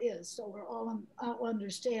account is, so we're all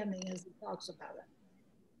understanding as he talks about it.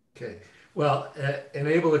 Okay. Well, an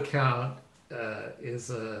able account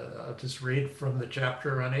I'll just read from the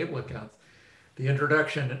chapter on able accounts. The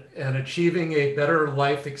introduction: and achieving a better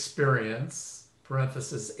life experience,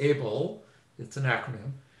 parenthesis able, it's an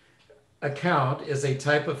acronym, account is a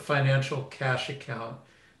type of financial cash account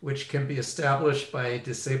which can be established by a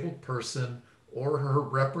disabled person or her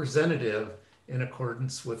representative in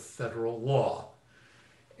accordance with federal law.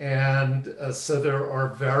 And so there are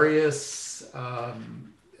various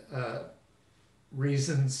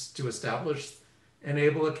reasons to establish an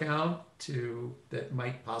able account that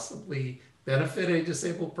might possibly benefit a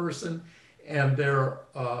disabled person, and there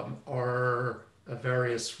are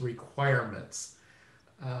various requirements.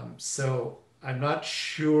 So I'm not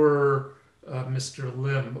sure, Mr.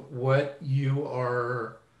 Lim, what you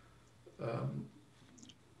are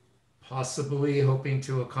possibly hoping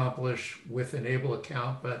to accomplish with an able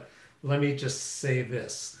account, but let me just say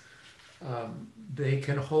this. They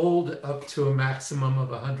can hold up to a maximum of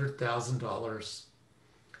 $100,000.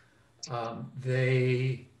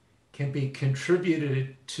 They can be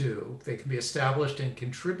contributed to, they can be established and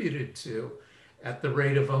contributed to at the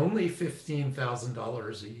rate of only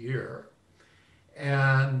 $15,000 a year.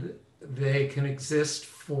 And they can exist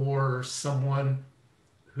for someone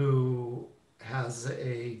who has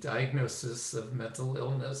a diagnosis of mental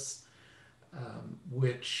illness,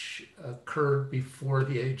 which occurred before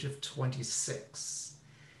the age of 26.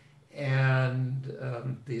 And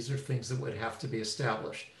these are things that would have to be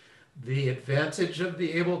established. The advantage of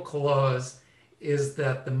the ABLE clause is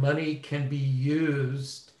that the money can be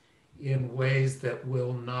used in ways that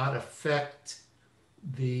will not affect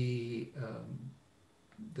the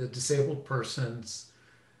disabled person's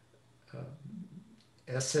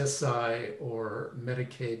SSI or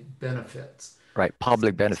Medicaid benefits. Right,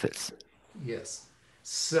 public benefits. Yes.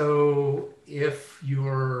 So if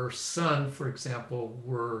your son, for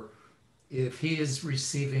example, if he is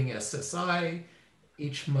receiving SSI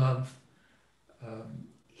each month,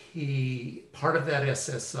 part of that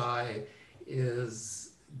SSI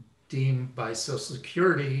is deemed by Social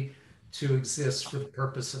Security to exist for the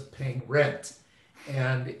purpose of paying rent.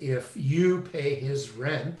 And if you pay his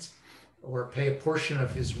rent or pay a portion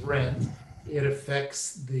of his rent, it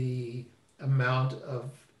affects the amount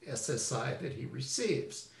of SSI that he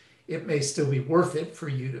receives. It may still be worth it for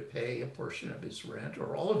you to pay a portion of his rent,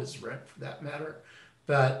 or all of his rent for that matter,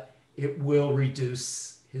 but it will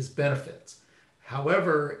reduce his benefits.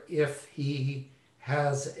 However, if he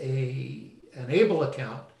has an ABLE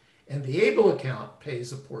account and the ABLE account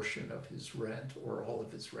pays a portion of his rent or all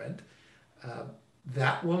of his rent,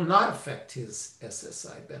 that will not affect his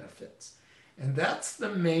SSI benefits. And that's the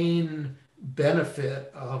main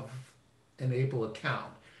benefit of an ABLE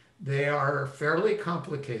account. They are fairly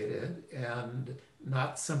complicated and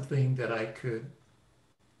not something that I could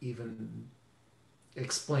even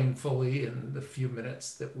explain fully in the few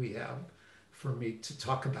minutes that we have for me to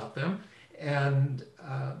talk about them. And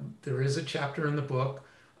there is a chapter in the book.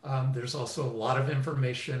 There's also a lot of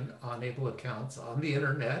information on ABLE accounts on the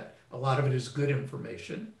internet. A lot of it is good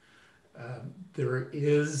information. There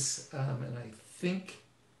is, and I think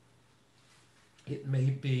it may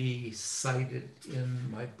be cited in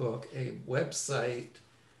my book, a website,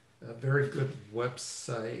 a very good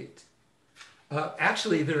website.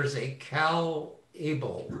 Actually, there's a Cal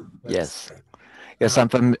Able website. Yes. Yes, I'm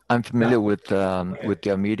familiar with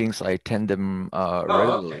their meetings. I attend them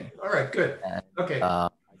regularly. Okay. All right, good. And, Okay.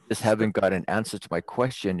 Just haven't got an answer to my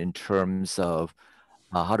question in terms of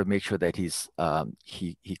how to make sure that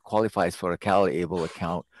he qualifies for a Cal Able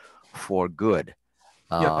account for good.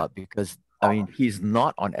 Because I mean, he's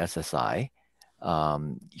not on SSI.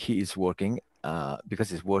 He is working because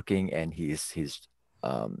he's working and he's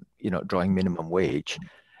drawing minimum wage.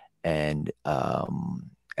 And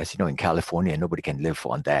as you know, in California, nobody can live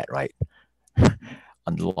on that, right?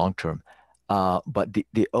 On the long term. But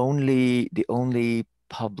the only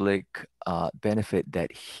public benefit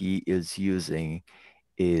that he is using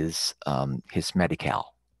is his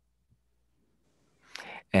Medi-Cal.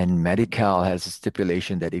 And Medi-Cal has a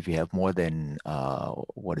stipulation that if you have more than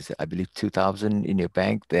what is it? I believe 2,000 in your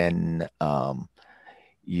bank, then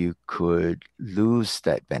you could lose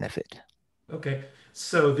that benefit. Okay,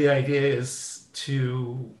 so the idea is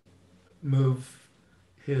to move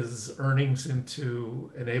his earnings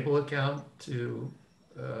into an Able account um,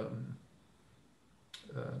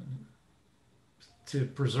 um, to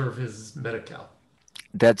preserve his Medi-Cal.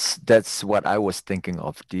 That's what I was thinking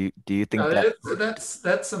of. Do you think that?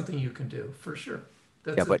 That's something you can do for sure.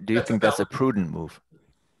 Yeah, but do you think that's a prudent move?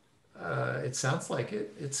 It sounds like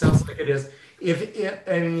it. It sounds like it is.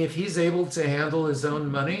 I mean, if he's able to handle his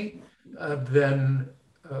own money, um,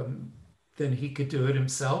 then he could do it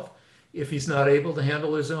himself. If he's not able to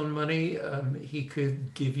handle his own money, he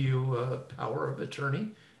could give you a power of attorney,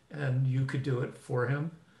 and you could do it for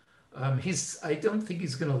him. I don't think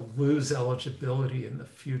he's going to lose eligibility in the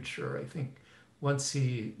future. I think once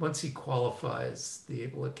he qualifies, the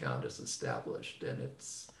Able account is established, and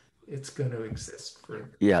it's going to exist for.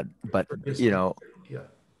 Yeah, but yeah.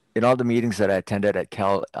 In all the meetings that I attended at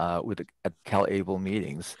Cal at Cal Able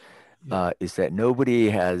meetings, is that nobody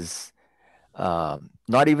has,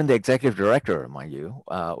 not even the executive director, mind you,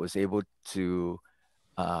 was able to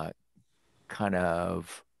kind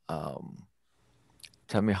of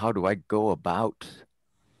tell me how do I go about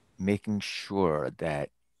making sure that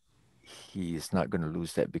he's not going to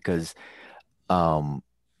lose that, because all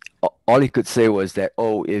he could say was that,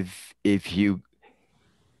 oh, if you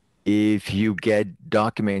get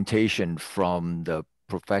documentation from the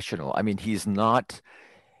professional, I mean, he's not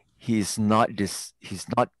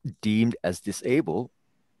deemed as disabled,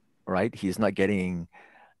 right? He's not getting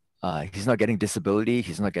disability.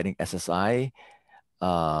 He's not getting SSI.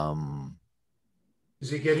 Is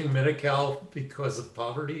he getting Medi-Cal because of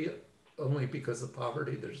poverty? Only because of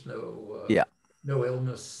poverty? There's no no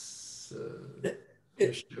illness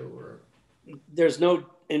issue, or there's no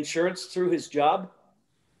insurance through his job?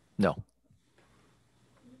 No.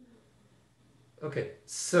 Okay,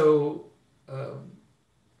 so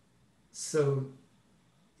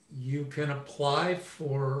you can apply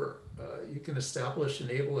for, you can establish an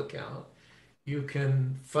Able account, you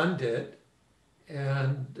can fund it,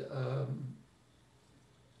 and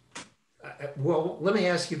well, let me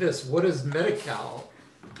ask you this: what does Medi-Cal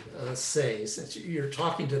say? Since you're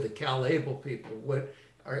talking to the Cal Able people,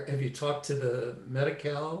 have you talked to the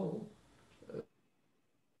Medi-Cal?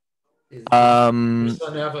 Does your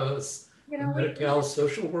son have a Medi-Cal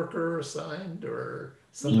social worker assigned, or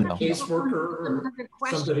some caseworker, or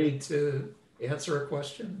somebody to answer a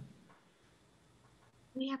question?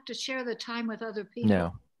 We have to share the time with other people.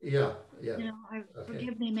 No. Yeah.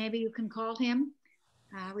 Forgive me, maybe you can call him.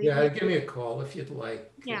 Give me a call if you'd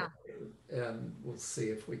like. Yeah. And we'll see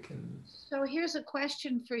if we can. So here's a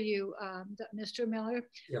question for you, Mr. Miller.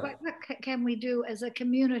 Yeah. What can we do as a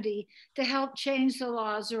community to help change the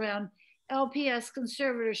laws around LPS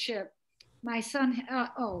conservatorship? My son,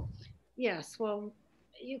 yes, well,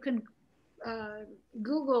 you can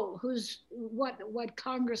Google what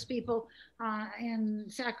Congress people in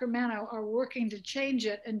Sacramento are working to change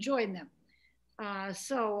it and join them.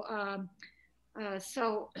 So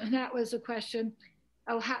that was a question.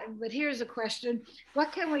 But here's a question: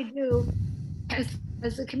 what can we do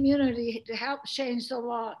as a community to help change the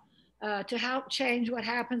law, to help change what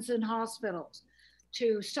happens in hospitals,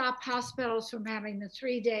 to stop hospitals from having the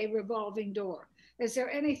 3-day revolving door? Is there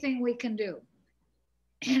anything we can do,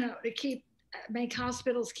 to make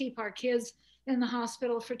hospitals keep our kids in the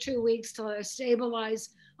hospital for 2 weeks till they're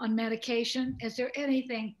stabilized on medication? Is there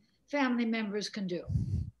anything family members can do?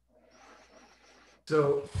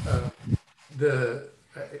 So I'm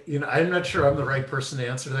not sure I'm the right person to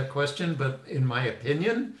answer that question, but in my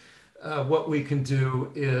opinion, what we can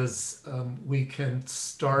do is we can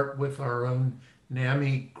start with our own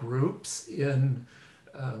NAMI groups in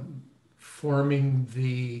forming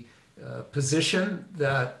the position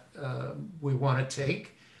that we want to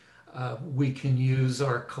take. We can use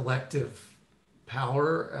our collective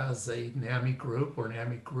power as a NAMI group or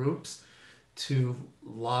NAMI groups to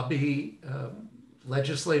lobby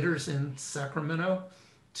legislators in Sacramento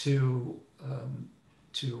to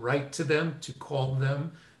write to them, to call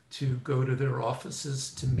them, to go to their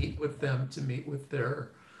offices, to meet with them, to meet with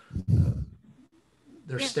their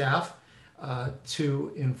staff,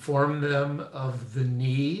 to inform them of the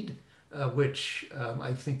need, which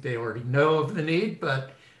I think they already know of the need,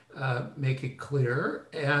 but make it clear.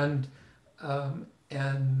 And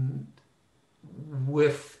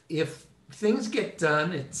if things get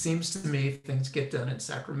done, it seems to me, things get done in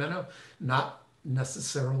Sacramento, not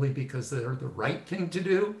necessarily because they're the right thing to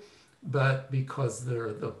do, but because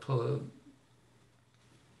they're the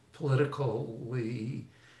politically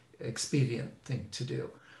expedient thing to do.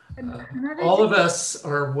 All of us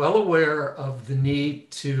are well aware of the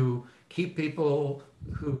need to keep people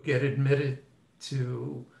who get admitted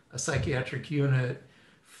to a psychiatric unit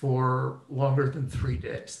for longer than 3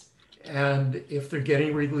 days. And if they're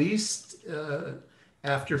getting released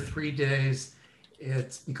after 3 days,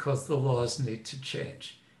 it's because the laws need to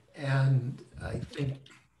change. And I think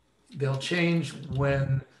they'll change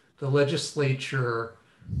when the legislature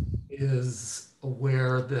is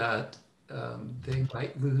aware that they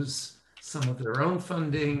might lose some of their own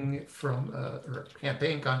funding from or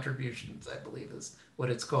campaign contributions, I believe is what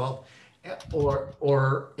it's called, or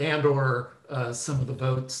some of the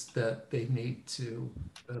votes that they need to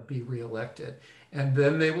be reelected, and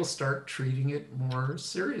then they will start treating it more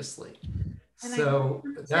seriously. And so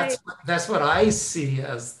that's what I see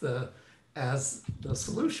as the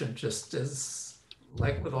solution, just as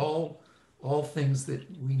like with all things that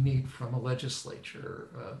we need from a legislature.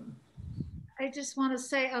 I just want to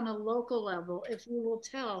say on a local level, if you will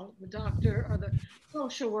tell the doctor or the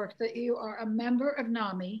social work that you are a member of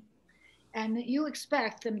NAMI and that you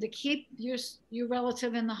expect them to keep your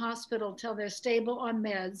relative in the hospital till they're stable on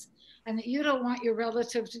meds, and that you don't want your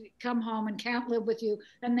relative to come home and can't live with you,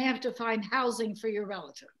 and they have to find housing for your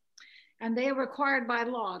relative. And they are required by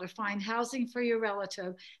law to find housing for your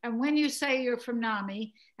relative. And when you say you're from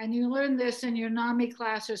NAMI and you learn this in your NAMI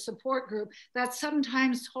class or support group, that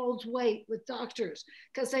sometimes holds weight with doctors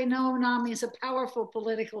because they know NAMI is a powerful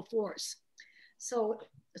political force. So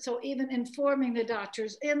even informing the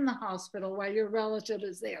doctors in the hospital while your relative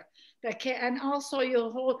is there, and also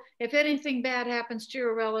you'll hold, if anything bad happens to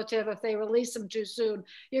your relative, if they release them too soon,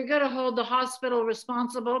 you're going to hold the hospital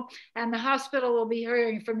responsible, and the hospital will be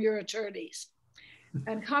hearing from your attorneys.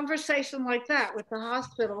 And conversation like that with the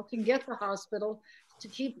hospital can get the hospital to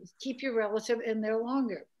keep your relative in there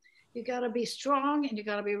longer. You got to be strong, and you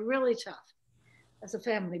got to be really tough as a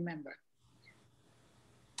family member.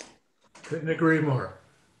 Couldn't agree more.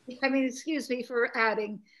 I mean, excuse me for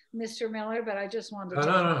adding, Mr. Miller, but I just wanted to.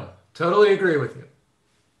 No. Totally agree with you.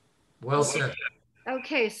 Well said.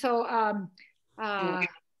 Okay, so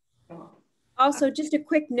also, just a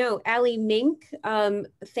quick note, Ali Mink,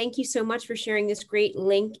 thank you so much for sharing this great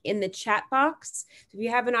link in the chat box. If you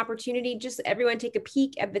have an opportunity, just everyone take a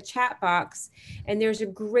peek at the chat box. And there's a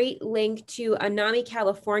great link to a NAMI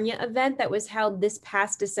California event that was held this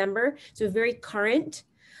past December. So very current,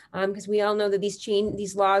 because we all know that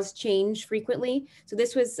these laws change frequently. So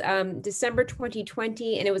this was December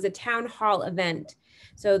 2020, and it was a town hall event.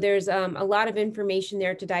 So there's a lot of information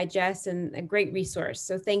there to digest and a great resource.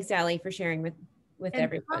 So thanks, Ali, for sharing with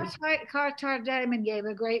everyone. Cartar Diamond gave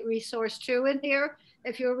a great resource too in here.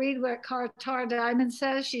 If you read what Cartar Diamond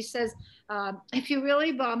says, she says, if you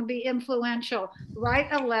really want to be influential,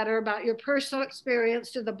 write a letter about your personal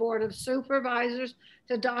experience to the Board of Supervisors,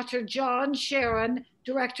 to Dr. John Sharon,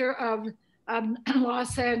 Director of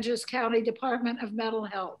Los Angeles County Department of Mental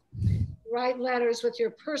Health. Write letters with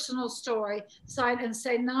your personal story, sign and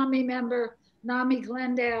say NAMI member, NAMI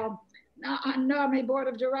Glendale, NAMI Board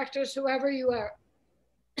of Directors, whoever you are,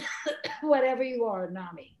 whatever you are,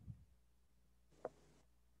 NAMI.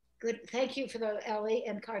 Good, thank you for the Ellie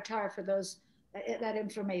and Cartar for that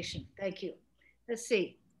information. Thank you. Let's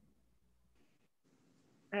see.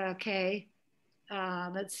 Okay,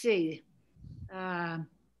 let's see.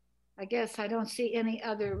 I guess I don't see any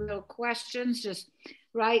other real questions. Just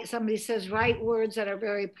somebody says, write words that are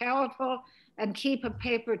very powerful and keep a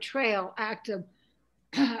paper trail active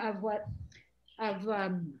of what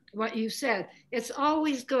you said. It's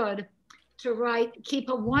always good to keep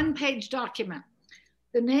a one-page document,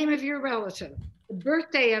 the name of your relative, the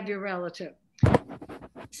birthday of your relative,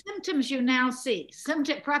 symptoms you now see,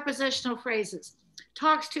 prepositional phrases,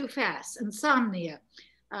 talks too fast, insomnia,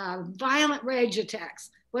 violent rage attacks,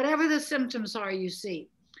 whatever the symptoms are you see.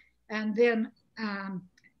 And then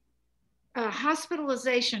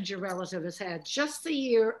hospitalizations your relative has had, just the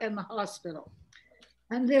year in the hospital.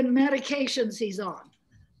 And then medications he's on.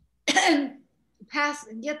 And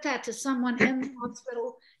get that to someone in the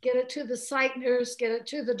hospital, get it to the site nurse, get it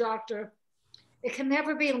to the doctor. It can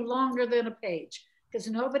never be longer than a page because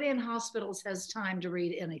nobody in hospitals has time to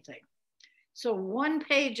read anything. So one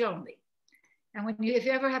page only. And if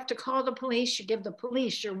you ever have to call the police, you give the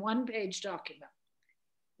police your one-page document.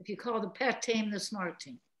 If you call the PET team, the SMART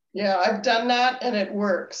team. Yeah, I've done that and it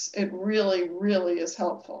works. It really, really is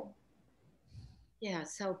helpful. Yeah,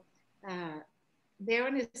 so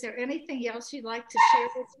Darren, is there anything else you'd like to share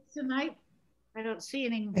with us tonight? I don't see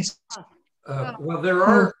any. Well, there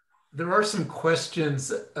are some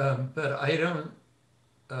questions, but I don't.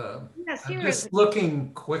 Yes, I'm here just is.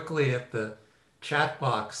 looking quickly at the chat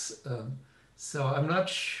box, so I'm not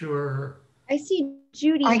sure. I see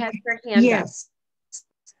Judy has her hand up. Yes.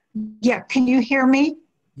 Yeah, can you hear me?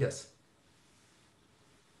 Yes.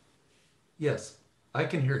 Yes, I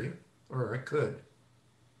can hear you, or I could,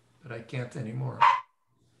 but I can't anymore.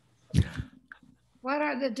 What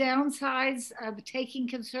are the downsides of taking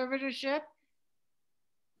conservatorship?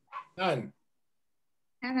 None.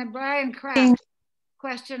 And then Brian Kraft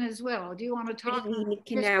question as well. Do you want to talk? We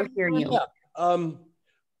can now hear you. Yeah.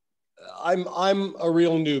 I'm a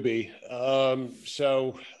real newbie,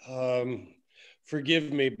 so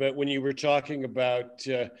forgive me. But when you were talking about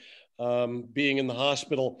being in the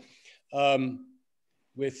hospital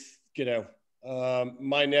with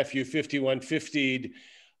my nephew 5150'd,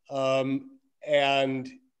 and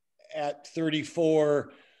at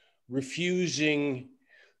 34 refusing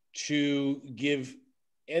to give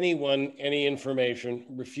anyone any information,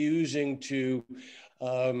 refusing to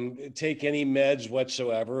take any meds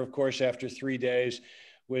whatsoever. Of course, after 3 days,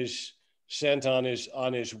 was sent on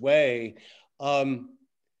his way, and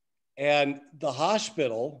the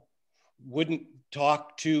hospital wouldn't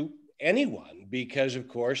talk to anyone because, of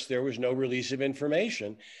course, there was no release of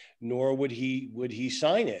information, nor would he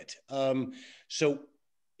sign it. So,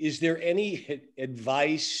 is there any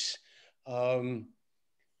advice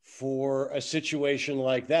for a situation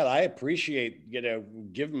like that? I appreciate,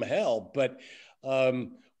 give them help, but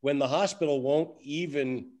when the hospital won't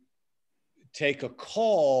even take a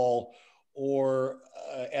call, or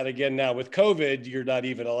and again now with COVID, you're not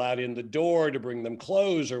even allowed in the door to bring them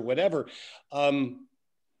clothes or whatever.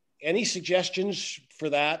 Any suggestions for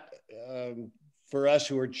that for us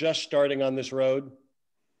who are just starting on this road?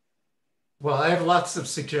 Well, I have lots of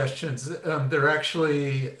suggestions. They're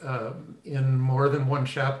actually in more than one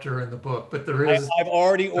chapter in the book, but there is. I've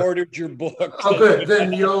already ordered your book. Oh, good.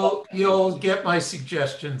 Then you'll get my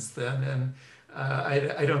suggestions then, and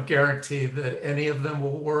I don't guarantee that any of them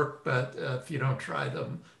will work, but if you don't try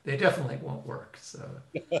them, they definitely won't work. So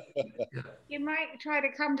yeah. You might try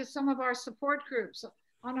to come to some of our support groups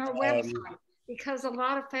on our website, because a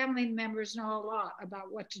lot of family members know a lot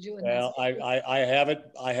about what to do in well, I have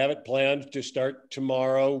it planned to start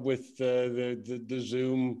tomorrow with the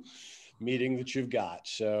Zoom meeting that you've got.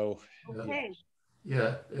 So okay.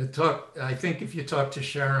 Yeah, I think if you talk to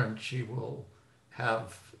Sharon, she will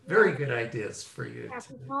have very good ideas for you. You have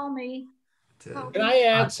to call me. Can I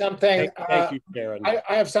add something? Thank you, Sharon. I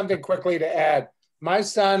have something quickly to add. My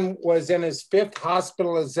son was in his 5th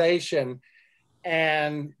hospitalization,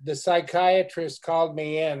 and the psychiatrist called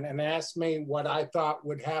me in and asked me what I thought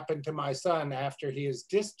would happen to my son after he is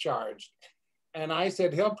discharged. And I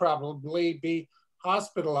said, he'll probably be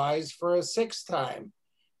hospitalized for a 6th time.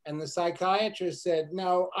 And the psychiatrist said,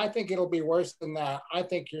 no, I think it'll be worse than that. I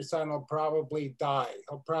think your son will probably die.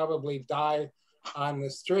 He'll probably die on the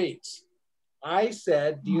streets. I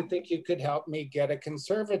said, do you think you could help me get a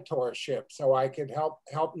conservatorship so I could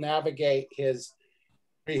help navigate his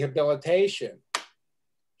rehabilitation?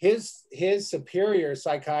 His superior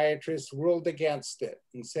psychiatrist ruled against it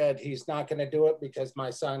and said he's not going to do it because my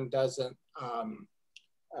son doesn't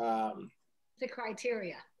the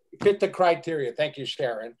criteria. Fit the criteria. Thank you,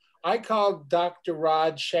 Sharon. I called Dr.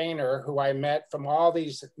 Rod Shaner, who I met from all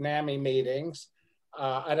these NAMI meetings.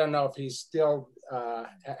 I don't know if he still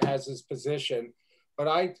has his position, but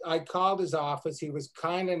I called his office. He was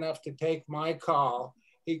kind enough to take my call.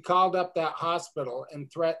 He called up that hospital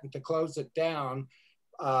and threatened to close it down,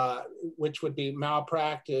 which would be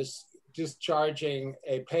malpractice, discharging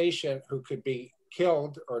a patient who could be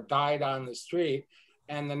killed or died on the street.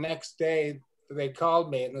 And the next day they called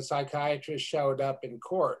me and the psychiatrist showed up in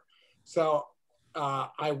court. So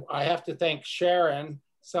I have to thank Sharon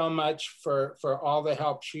so much for all the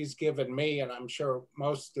help she's given me, and I'm sure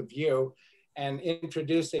most of you, and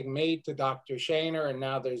introducing me to Dr. Shaner, and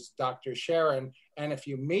now there's Dr. Sharon. And if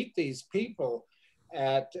you meet these people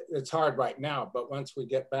it's hard right now, but once we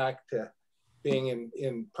get back to being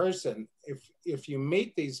in person, if you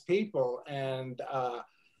meet these people and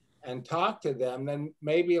talk to them, then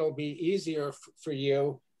maybe it'll be easier for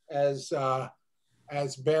you. As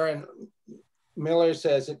Baron Miller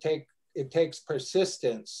says, it takes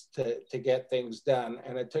persistence to get things done.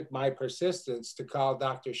 And it took my persistence to call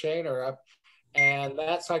Dr. Shaner up, and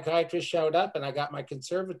that psychiatrist showed up, and I got my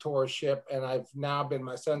conservatorship, and I've now been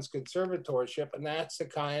my son's conservatorship. And that's the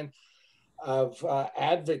kind of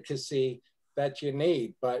advocacy that you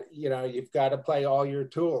need. But you've got to play all your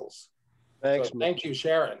tools. Thanks. So thank you,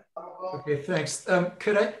 Sharon. Okay, thanks.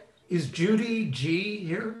 Is Judy G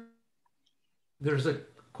here? There's a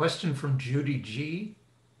question from Judy G.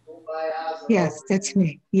 Yes, that's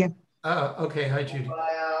me. Yeah. Okay, hi Judy.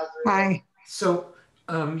 Hi. So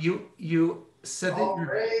you said that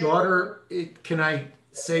your daughter, can I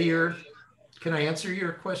answer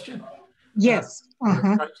your question? Yes.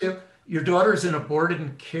 Your daughter's in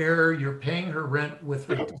aborted care. You're paying her rent with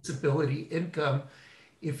her disability income.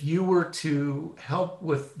 If you were to help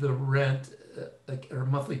with the rent or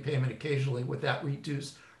monthly payment occasionally, would that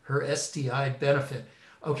reduce her SDI benefit?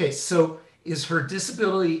 Okay, so is her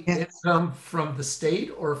disability income from the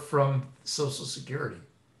state or from Social Security?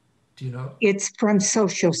 Do you know? It's from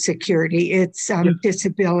Social Security. It's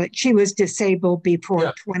disability. She was disabled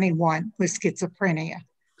before 21 with schizophrenia.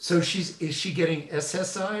 So is she getting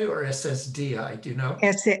SSI or SSDI? Do you know?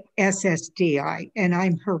 SSDI, and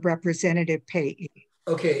I'm her representative payee.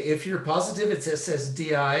 Okay, if you're positive it's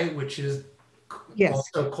SSDI, which is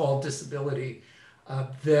also called disability,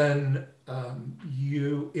 then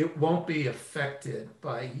it won't be affected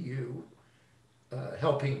by you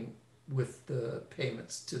helping with the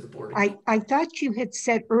payments to the board. I thought you had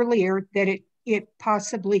said earlier that it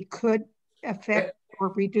possibly could affect or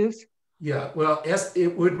reduce. Yeah, well,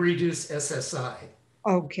 it would reduce SSI.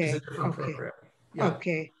 Okay. It's a different program. Yeah.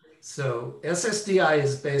 Okay. So SSDI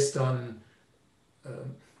is based on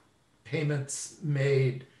payments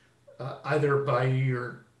made either by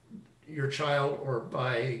your child or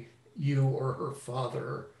by you or her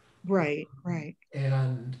father. Right, right.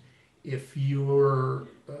 And if you're,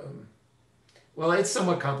 well, it's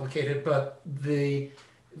somewhat complicated, but the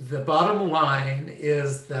bottom line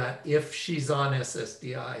is that if she's on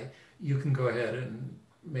SSDI, you can go ahead and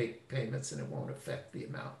make payments and it won't affect the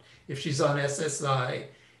amount. If she's on SSI,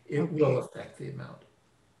 it will affect the amount.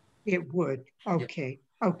 It would. Okay.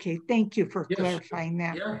 Yeah. Okay. Thank you for clarifying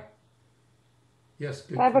that. Yeah. Yes.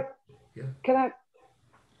 Good.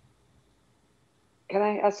 Can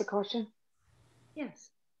I ask a question? Yes.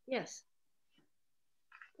 Yes.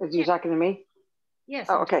 Is you talking to me? Yes.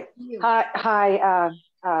 Oh, okay. Hi,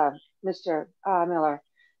 Mr. Miller.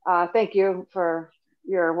 Thank you for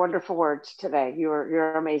your wonderful words today.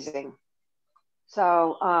 You're amazing.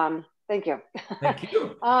 So thank you. Thank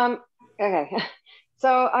you. Okay.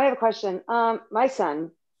 So I have a question. My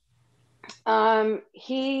son,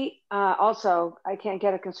 he also, I can't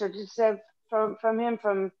get a conservative from him,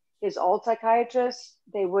 from his old psychiatrist.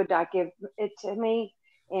 They would not give it to me,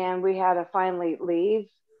 and we had to finally leave.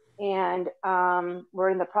 And we're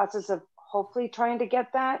in the process of hopefully trying to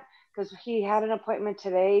get that, because he had an appointment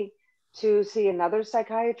today to see another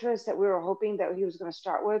psychiatrist that we were hoping that he was going to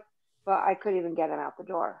start with, but I couldn't even get him out the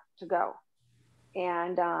door to go.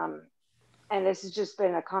 And this has just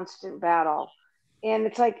been a constant battle. And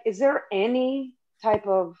it's like, is there any type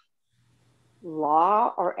of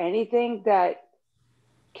law or anything that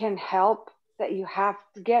can help that you have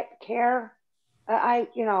to get care? I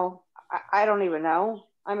don't even know.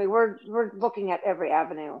 I mean, we're looking at every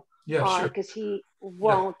avenue. Yeah, sure. Because he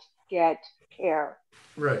won't get care.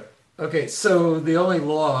 Right. Okay. So the only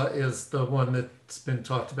law is the one that's been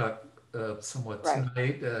talked about somewhat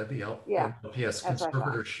tonight, the LPS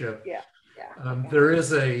conservatorship. Yeah. There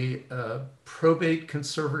is a probate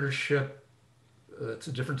conservatorship. It's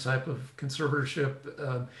a different type of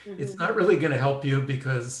conservatorship. It's not really going to help you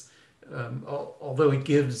because although it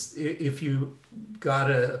gives, if you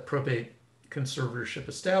got a probate conservatorship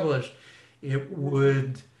established, it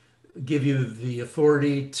would give you the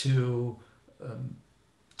authority to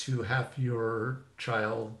have your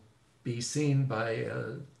child be seen by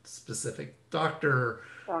a specific doctor.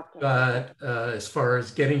 But as far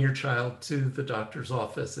as getting your child to the doctor's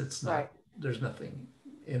office, it's not. There's nothing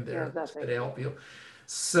in there that's going to help you.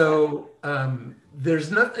 So there's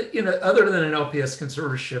nothing, other than an LPS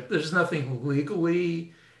conservatorship, there's nothing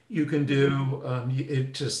legally you can do.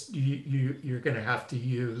 It just you're going to have to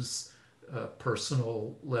use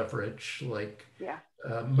personal leverage, like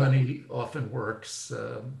money often works.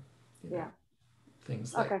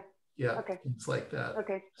 Things like things like that.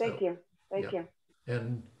 Okay, thank you.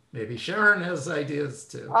 And maybe Sharon has ideas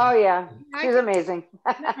too. Oh yeah, she's amazing.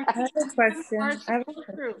 I have a question.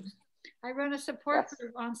 I run a support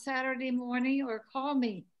group on Saturday morning, or call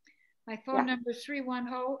me. My phone number is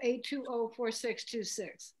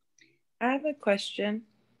 310-820-4626. I have a question.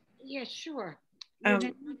 Yeah, sure.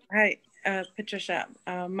 Hi, Patricia.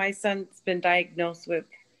 My son's been diagnosed with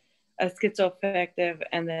a schizoaffective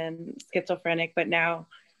and then schizophrenic, but now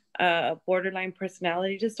a borderline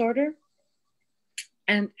personality disorder.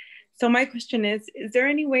 And so my question is there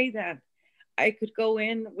any way that I could go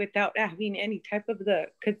in without having any type of the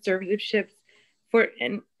conservationships for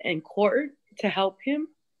in court to help him,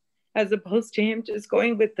 as opposed to him just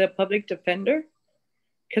going with the public defender?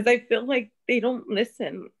 Because I feel like they don't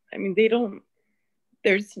listen. I mean, they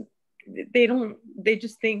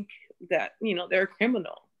just think that, you know, they're a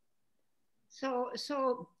criminal. So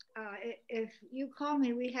if you call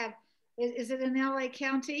me, we have, is it in LA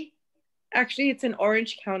County? Actually, it's in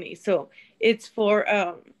Orange County. So it's for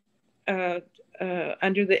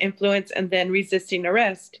under the influence and then resisting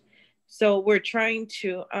arrest. So we're trying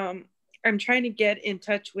to, I'm trying to get in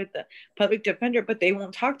touch with the public defender, but they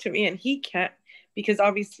won't talk to me, and he can't, because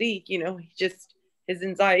obviously, you know, his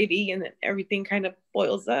anxiety and then everything kind of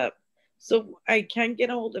boils up. So I can't get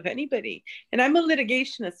a hold of anybody. And I'm a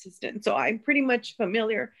litigation assistant, so I'm pretty much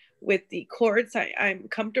familiar with the courts. I'm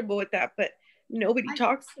comfortable with that, but nobody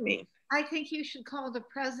talks to me. I think you should call the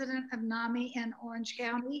president of NAMI in Orange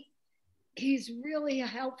County. He's really a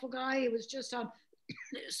helpful guy. He was just on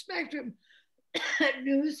Spectrum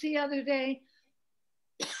News the other day.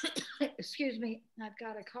 Excuse me, I've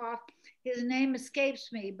got a cough. His name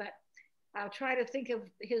escapes me, but I'll try to think of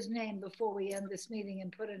his name before we end this meeting and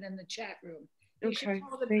put it in the chat room. Okay,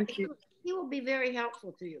 thank you. He will be very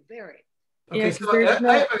helpful to you, very. Okay, Yeah,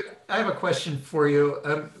 so I have a question for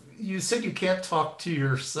you. You said you can't talk to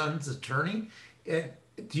your son's attorney.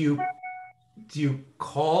 Do you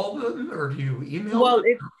call them or do you email well,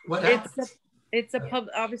 them? What happens? It's a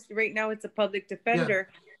obviously right now it's a public defender,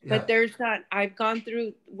 yeah. but there's not, I've gone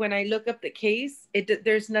through, when I look up the case,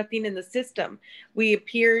 there's nothing in the system. We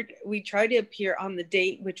tried to appear on the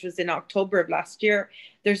date, which was in October of last year.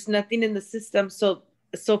 There's nothing in the system. So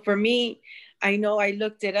for me, I know I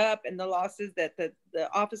looked it up, and the law says that the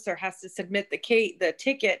officer has to submit the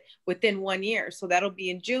ticket within 1 year. So that'll be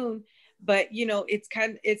in June. But, you know,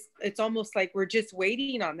 it's almost like we're just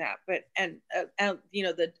waiting on that. But, you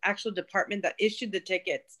know, the actual department that issued the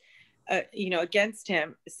tickets, you know, against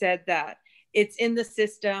him said that it's in the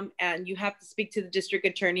system and you have to speak to the district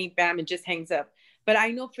attorney, bam, and just hangs up. But I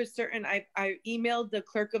know for certain, I emailed the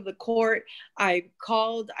clerk of the court, I've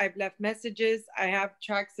called, I've left messages, I have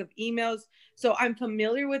tracks of emails. So I'm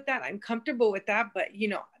familiar with that. I'm comfortable with that. But, you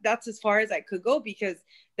know, that's as far as I could go, because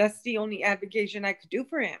that's the only advocation I could do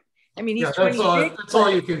for him. I mean, he's 26. That's all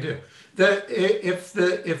you can do.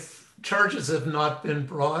 If charges have not been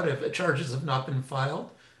brought, if charges have not been filed,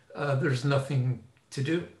 there's nothing to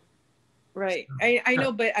do. Right. I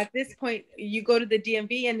know, but at this point, you go to the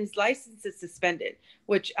DMV and his license is suspended,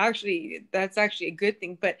 which that's actually a good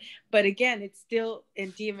thing. But again, it's still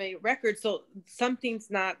in DMV record. So something's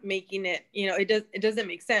not making it, you know, it doesn't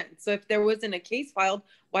make sense. So if there wasn't a case filed,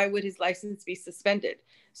 why would his license be suspended?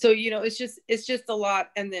 So, you know, it's just a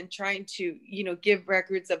lot. And then trying to, you know, give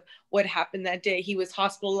records of what happened that day. He was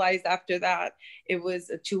hospitalized after that. It was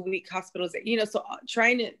a 2-week hospitalization, you know, so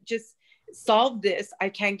trying to just solve this, I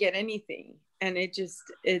can't get anything. And it's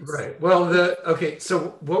right. Well, okay.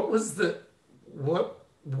 So was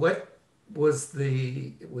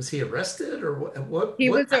he arrested or what?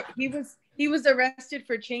 He was arrested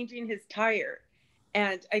for changing his tire.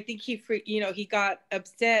 And I think he got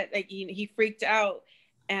upset. Like he freaked out,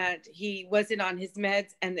 and he wasn't on his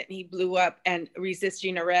meds, and then he blew up and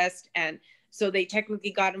resisting arrest. And so they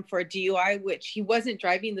technically got him for a DUI, which he wasn't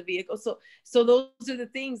driving the vehicle. So those are the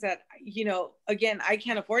things that, you know, again, I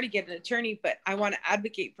can't afford to get an attorney, but I want to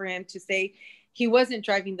advocate for him to say he wasn't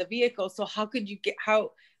driving the vehicle. So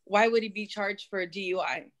why would he be charged for a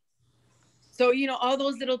DUI? So, you know, all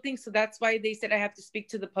those little things. So that's why they said I have to speak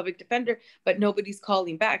to the public defender, but nobody's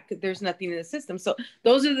calling back because there's nothing in the system. So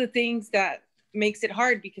those are the things that makes it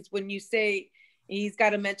hard, because when you say he's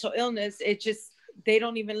got a mental illness, they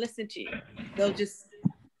don't even listen to you. They'll just,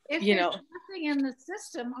 if you know, nothing in the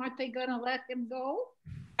system, aren't they going to let him go?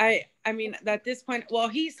 I mean, at this point, well,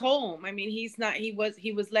 he's home. I mean, he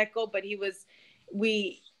was let go, but he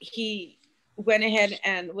went ahead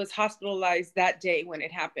and was hospitalized that day when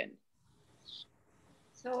it happened.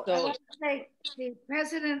 So I want to say the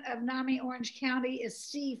president of NAMI Orange County is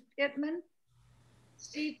Steve Pittman.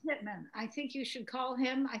 Steve Pittman, I think you should call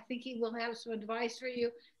him. I think he will have some advice for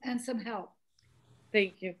you and some help.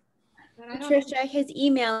 Thank you. Patricia, his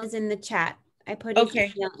email is in the chat. I put his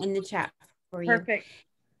email in the chat for you. Perfect.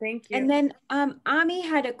 Thank you. And then Ami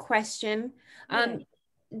had a question.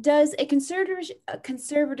 Does a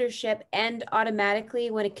conservatorship end automatically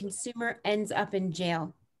when a consumer ends up in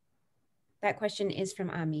jail? That question is from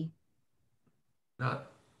Ami.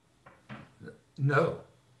 No,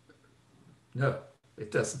 it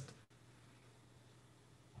doesn't.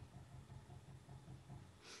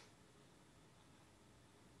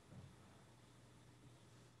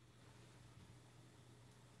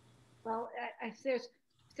 Well, if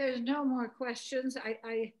there's no more questions,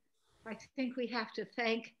 I think we have to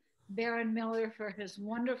thank Baron Miller for his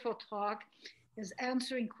wonderful talk, his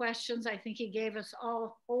answering questions. I think he gave us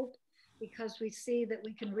all hope because we see that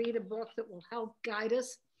we can read a book that will help guide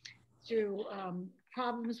us through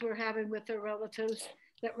problems we're having with our relatives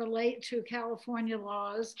that relate to California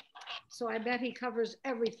laws. So I bet he covers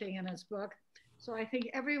everything in his book. So I think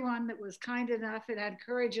everyone that was kind enough and had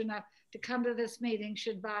courage enough to come to this meeting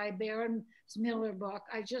should buy Baron Miller book.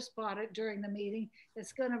 I just bought it during the meeting.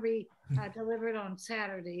 It's going to be delivered on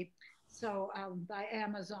Saturday, so by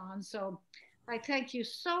Amazon. So I thank you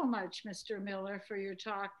so much, Mr. Miller, for your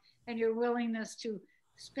talk and your willingness to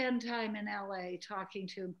spend time in LA talking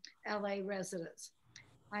to LA residents.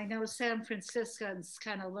 I know San Franciscans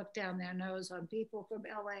kind of look down their nose on people from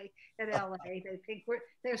LA and LA. They think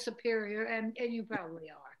they're superior, and you probably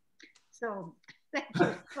are. So thank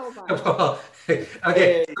you so much. Well,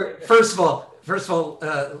 okay, first of all,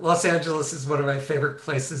 Los Angeles is one of my favorite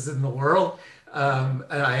places in the world. And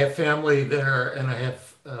I have family there, and I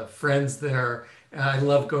have friends there, and I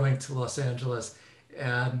love going to Los Angeles.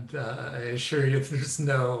 And I assure you, there's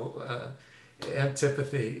no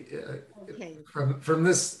antipathy from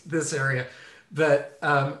this area. But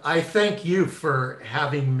I thank you for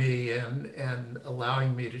having me and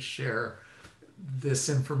allowing me to share this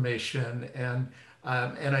information. And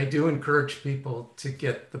I do encourage people to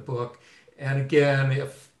get the book. And again,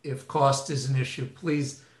 if cost is an issue,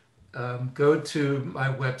 please go to my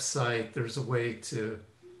website. There's a way to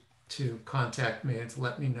contact me and to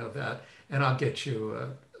let me know that, and I'll get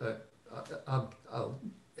you I'll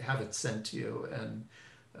have it sent to you, and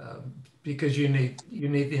because you need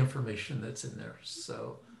the information that's in there.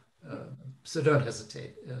 So don't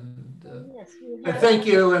hesitate. And thank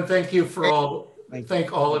you for all.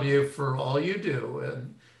 Thank all of you for all you do,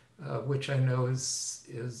 and which I know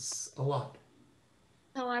is a lot.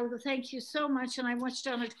 So I will thank you so much, and I want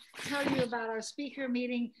to tell you about our speaker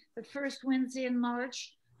meeting the first Wednesday in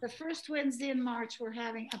March. The first Wednesday in March, we're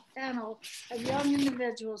having a panel of young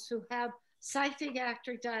individuals who have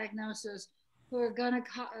psychiatric diagnosis, who are going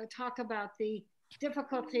to talk about the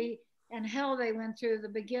difficulty and hell they went through the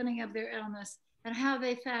beginning of their illness and how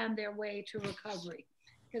they found their way to recovery.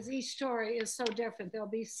 Because each story is so different. There'll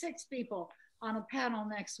be 6 people on a panel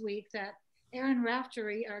next week that Aaron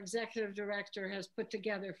Raftery, our executive director, has put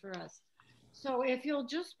together for us. So if you'll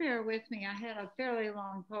just bear with me, I had a fairly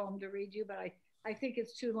long poem to read you, but I think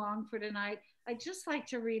it's too long for tonight. I'd just like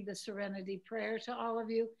to read the Serenity Prayer to all of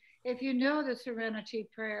you. If you know the Serenity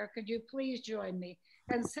Prayer, could you please join me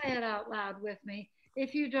and say it out loud with me?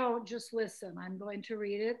 If you don't, just listen. I'm going to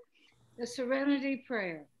read it. The Serenity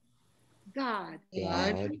Prayer. God,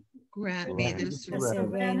 grant me the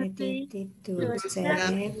serenity to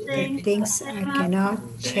accept the things I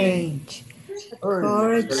cannot change,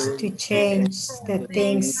 courage to change the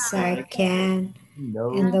things I can,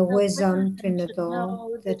 and the wisdom to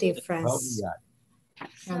know the difference.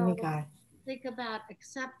 Help me, God. Think about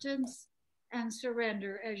acceptance and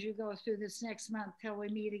surrender as you go through this next month till we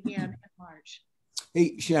meet again in March.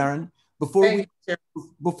 Hey, Sharon, before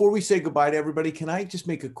we say goodbye to everybody, can I just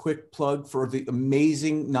make a quick plug for the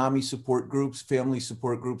amazing NAMI support groups, family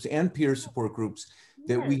support groups, and peer support groups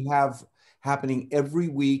that we have happening every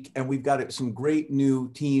week. And we've got some great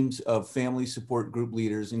new teams of family support group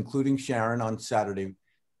leaders, including Sharon on Saturday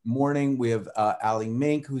morning. We have Ali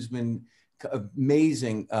Mink, who's been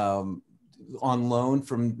amazing on loan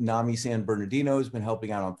from NAMI San Bernardino, has been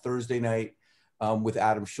helping out on Thursday night with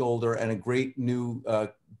Adam Shoulder, and a great new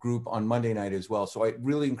group on Monday night as well. So I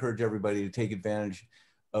really encourage everybody to take advantage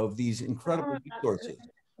of these incredible resources.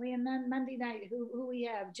 And then Monday night, who we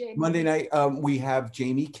have? Jamie. Monday night, we have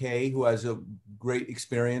Jamie Kay, who has a great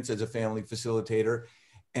experience as a family facilitator,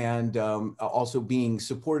 and also being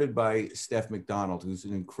supported by Steph McDonald, who's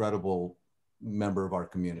an incredible member of our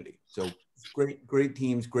community. So great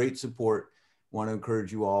teams, great support. Want to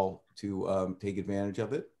encourage you all to take advantage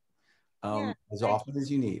of it as often as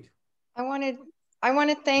you need. I want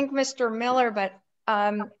to thank Mr. Miller, but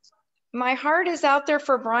my heart is out there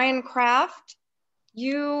for Brian Kraft.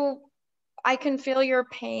 I can feel your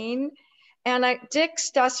pain. And Dick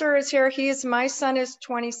Stusser is here. My son is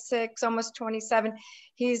 26, almost 27.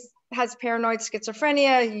 He has paranoid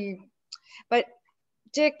schizophrenia. But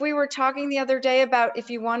Dick, we were talking the other day about if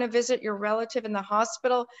you want to visit your relative in the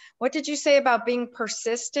hospital, what did you say about being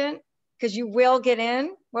persistent? Because you will get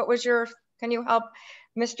in. Can you help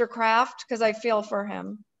Mr. Kraft? Because I feel for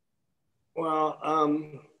him. Well,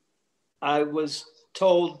 I was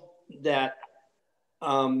told that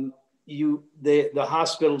the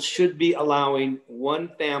hospital should be allowing one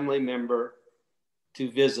family member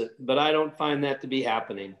to visit, but I don't find that to be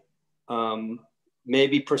happening.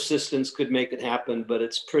 Maybe persistence could make it happen, but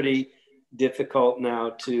it's pretty difficult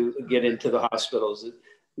now to get into the hospitals.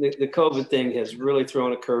 The COVID thing has really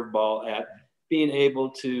thrown a curveball at being able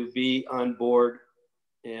to be on board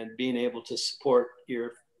and being able to support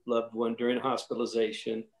your loved one during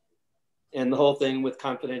hospitalization, and the whole thing with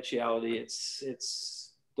confidentiality.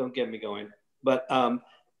 It's don't get me going. But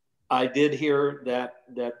I did hear that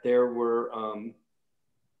there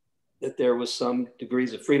was some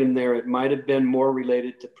degrees of freedom there. It might have been more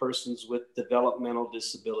related to persons with developmental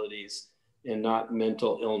disabilities and not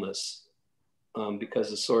mental illness, because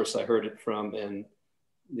the source I heard it from and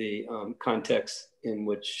the context in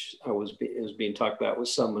which it was being talked about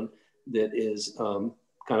was someone that is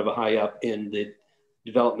kind of a high up in the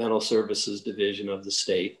developmental services division of the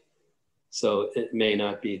state. So it may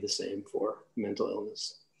not be the same for mental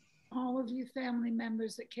illness. All of you family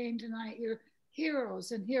members that came tonight, you're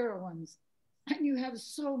heroes and heroines, and you have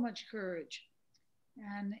so much courage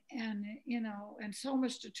and you know, and so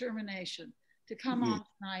much determination to come on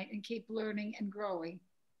tonight and keep learning and growing.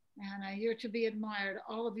 And you're to be admired,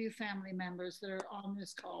 all of you family members that are on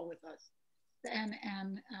this call with us.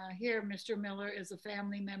 And here, Mr. Miller is a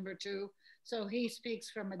family member too, so he speaks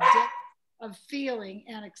from a depth of feeling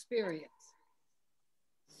and experience.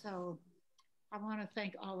 So I want to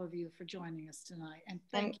thank all of you for joining us tonight. And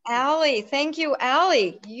thank you. Allie, thank you,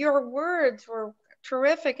 Allie. Your words were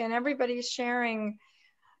terrific, and everybody's sharing.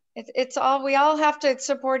 It's all, we all have to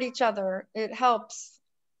support each other. It helps.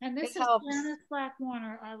 And this is Janis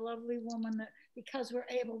Blackwarner, our lovely woman, that because we're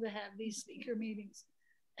able to have these speaker meetings,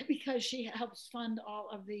 because she helps fund all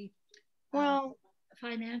of the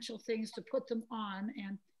financial things to put them on,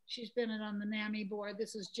 and she's been on the NAMI board.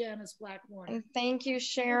 This is Janis Blackwarner. And thank you,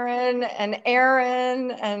 Sharon and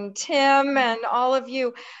Aaron and Tim and all of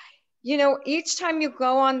you. You know, each time you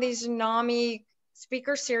go on these NAMI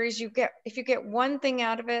speaker series, if you get one thing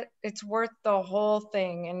out of it, it's worth the whole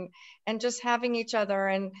thing. And just having each other,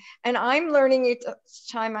 and I'm learning each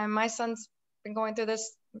time. My son's been going through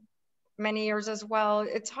this many years as well.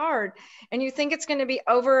 It's hard, and you think it's going to be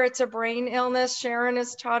over. It's a brain illness. Sharon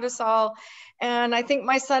has taught us all, and I think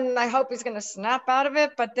my son, I hope he's going to snap out of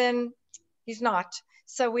it, but then he's not.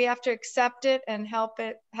 So we have to accept it and help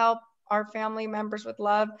our family members with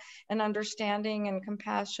love and understanding and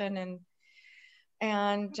compassion,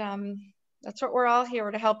 and that's what we're all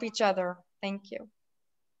here to help each other. Thank you.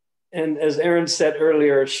 And as Aaron said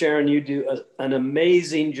earlier, Sharon, you do an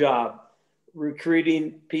amazing job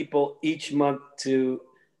recruiting people each month to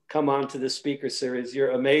come on to the speaker series.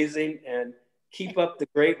 You're amazing, and keep up the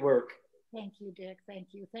great work. Thank you, Dick.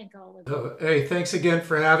 Thank you. Thank all of you. Hey, thanks again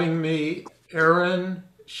for having me. Aaron,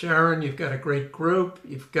 Sharon, you've got a great group.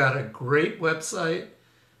 You've got a great website.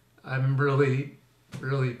 I'm really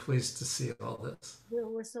pleased to see all this.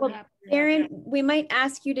 We're so happy. Aaron, we might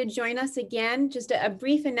ask you to join us again. Just a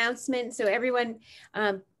brief announcement. So everyone,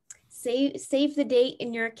 save the date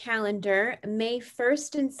in your calendar. May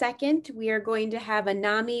 1st and 2nd, we are going to have a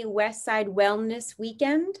NAMI Westside Wellness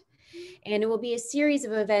Weekend. And it will be a series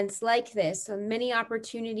of events like this. So many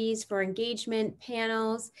opportunities for engagement,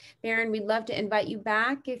 panels. Baron, we'd love to invite you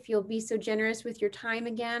back if you'll be so generous with your time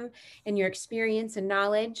again and your experience and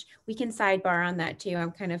knowledge. We can sidebar on that too.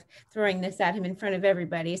 I'm kind of throwing this at him in front of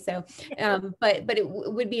everybody. So, but it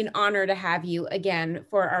would be an honor to have you again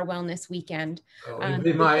for our wellness weekend. It'd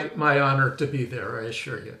be my honor to be there, I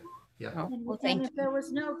assure you. Yeah. Oh, well, and if there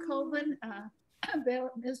was no COVID,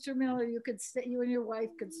 Mr. Miller, you and your wife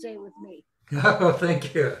could stay with me. Oh,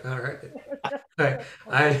 thank you. All right.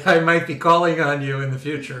 I might be calling on you in the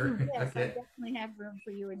future. Yes, okay. I definitely have room for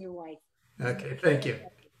you and your wife. Okay, thank you.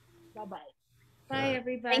 Bye-bye. Bye,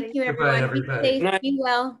 everybody. Thank you, everyone. Goodbye, everybody. Be safe, be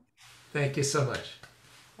well. Thank you so much.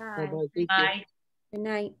 Bye. Bye. Good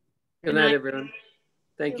night. Good night, everyone.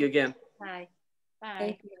 Thank you again. Bye. Bye.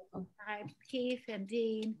 Thank you. Bye, Keith and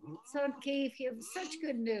Dean. So, Keith, you have such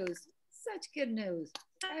good news. Such good news.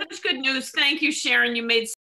 Such good news. Thank you, Sharon. You made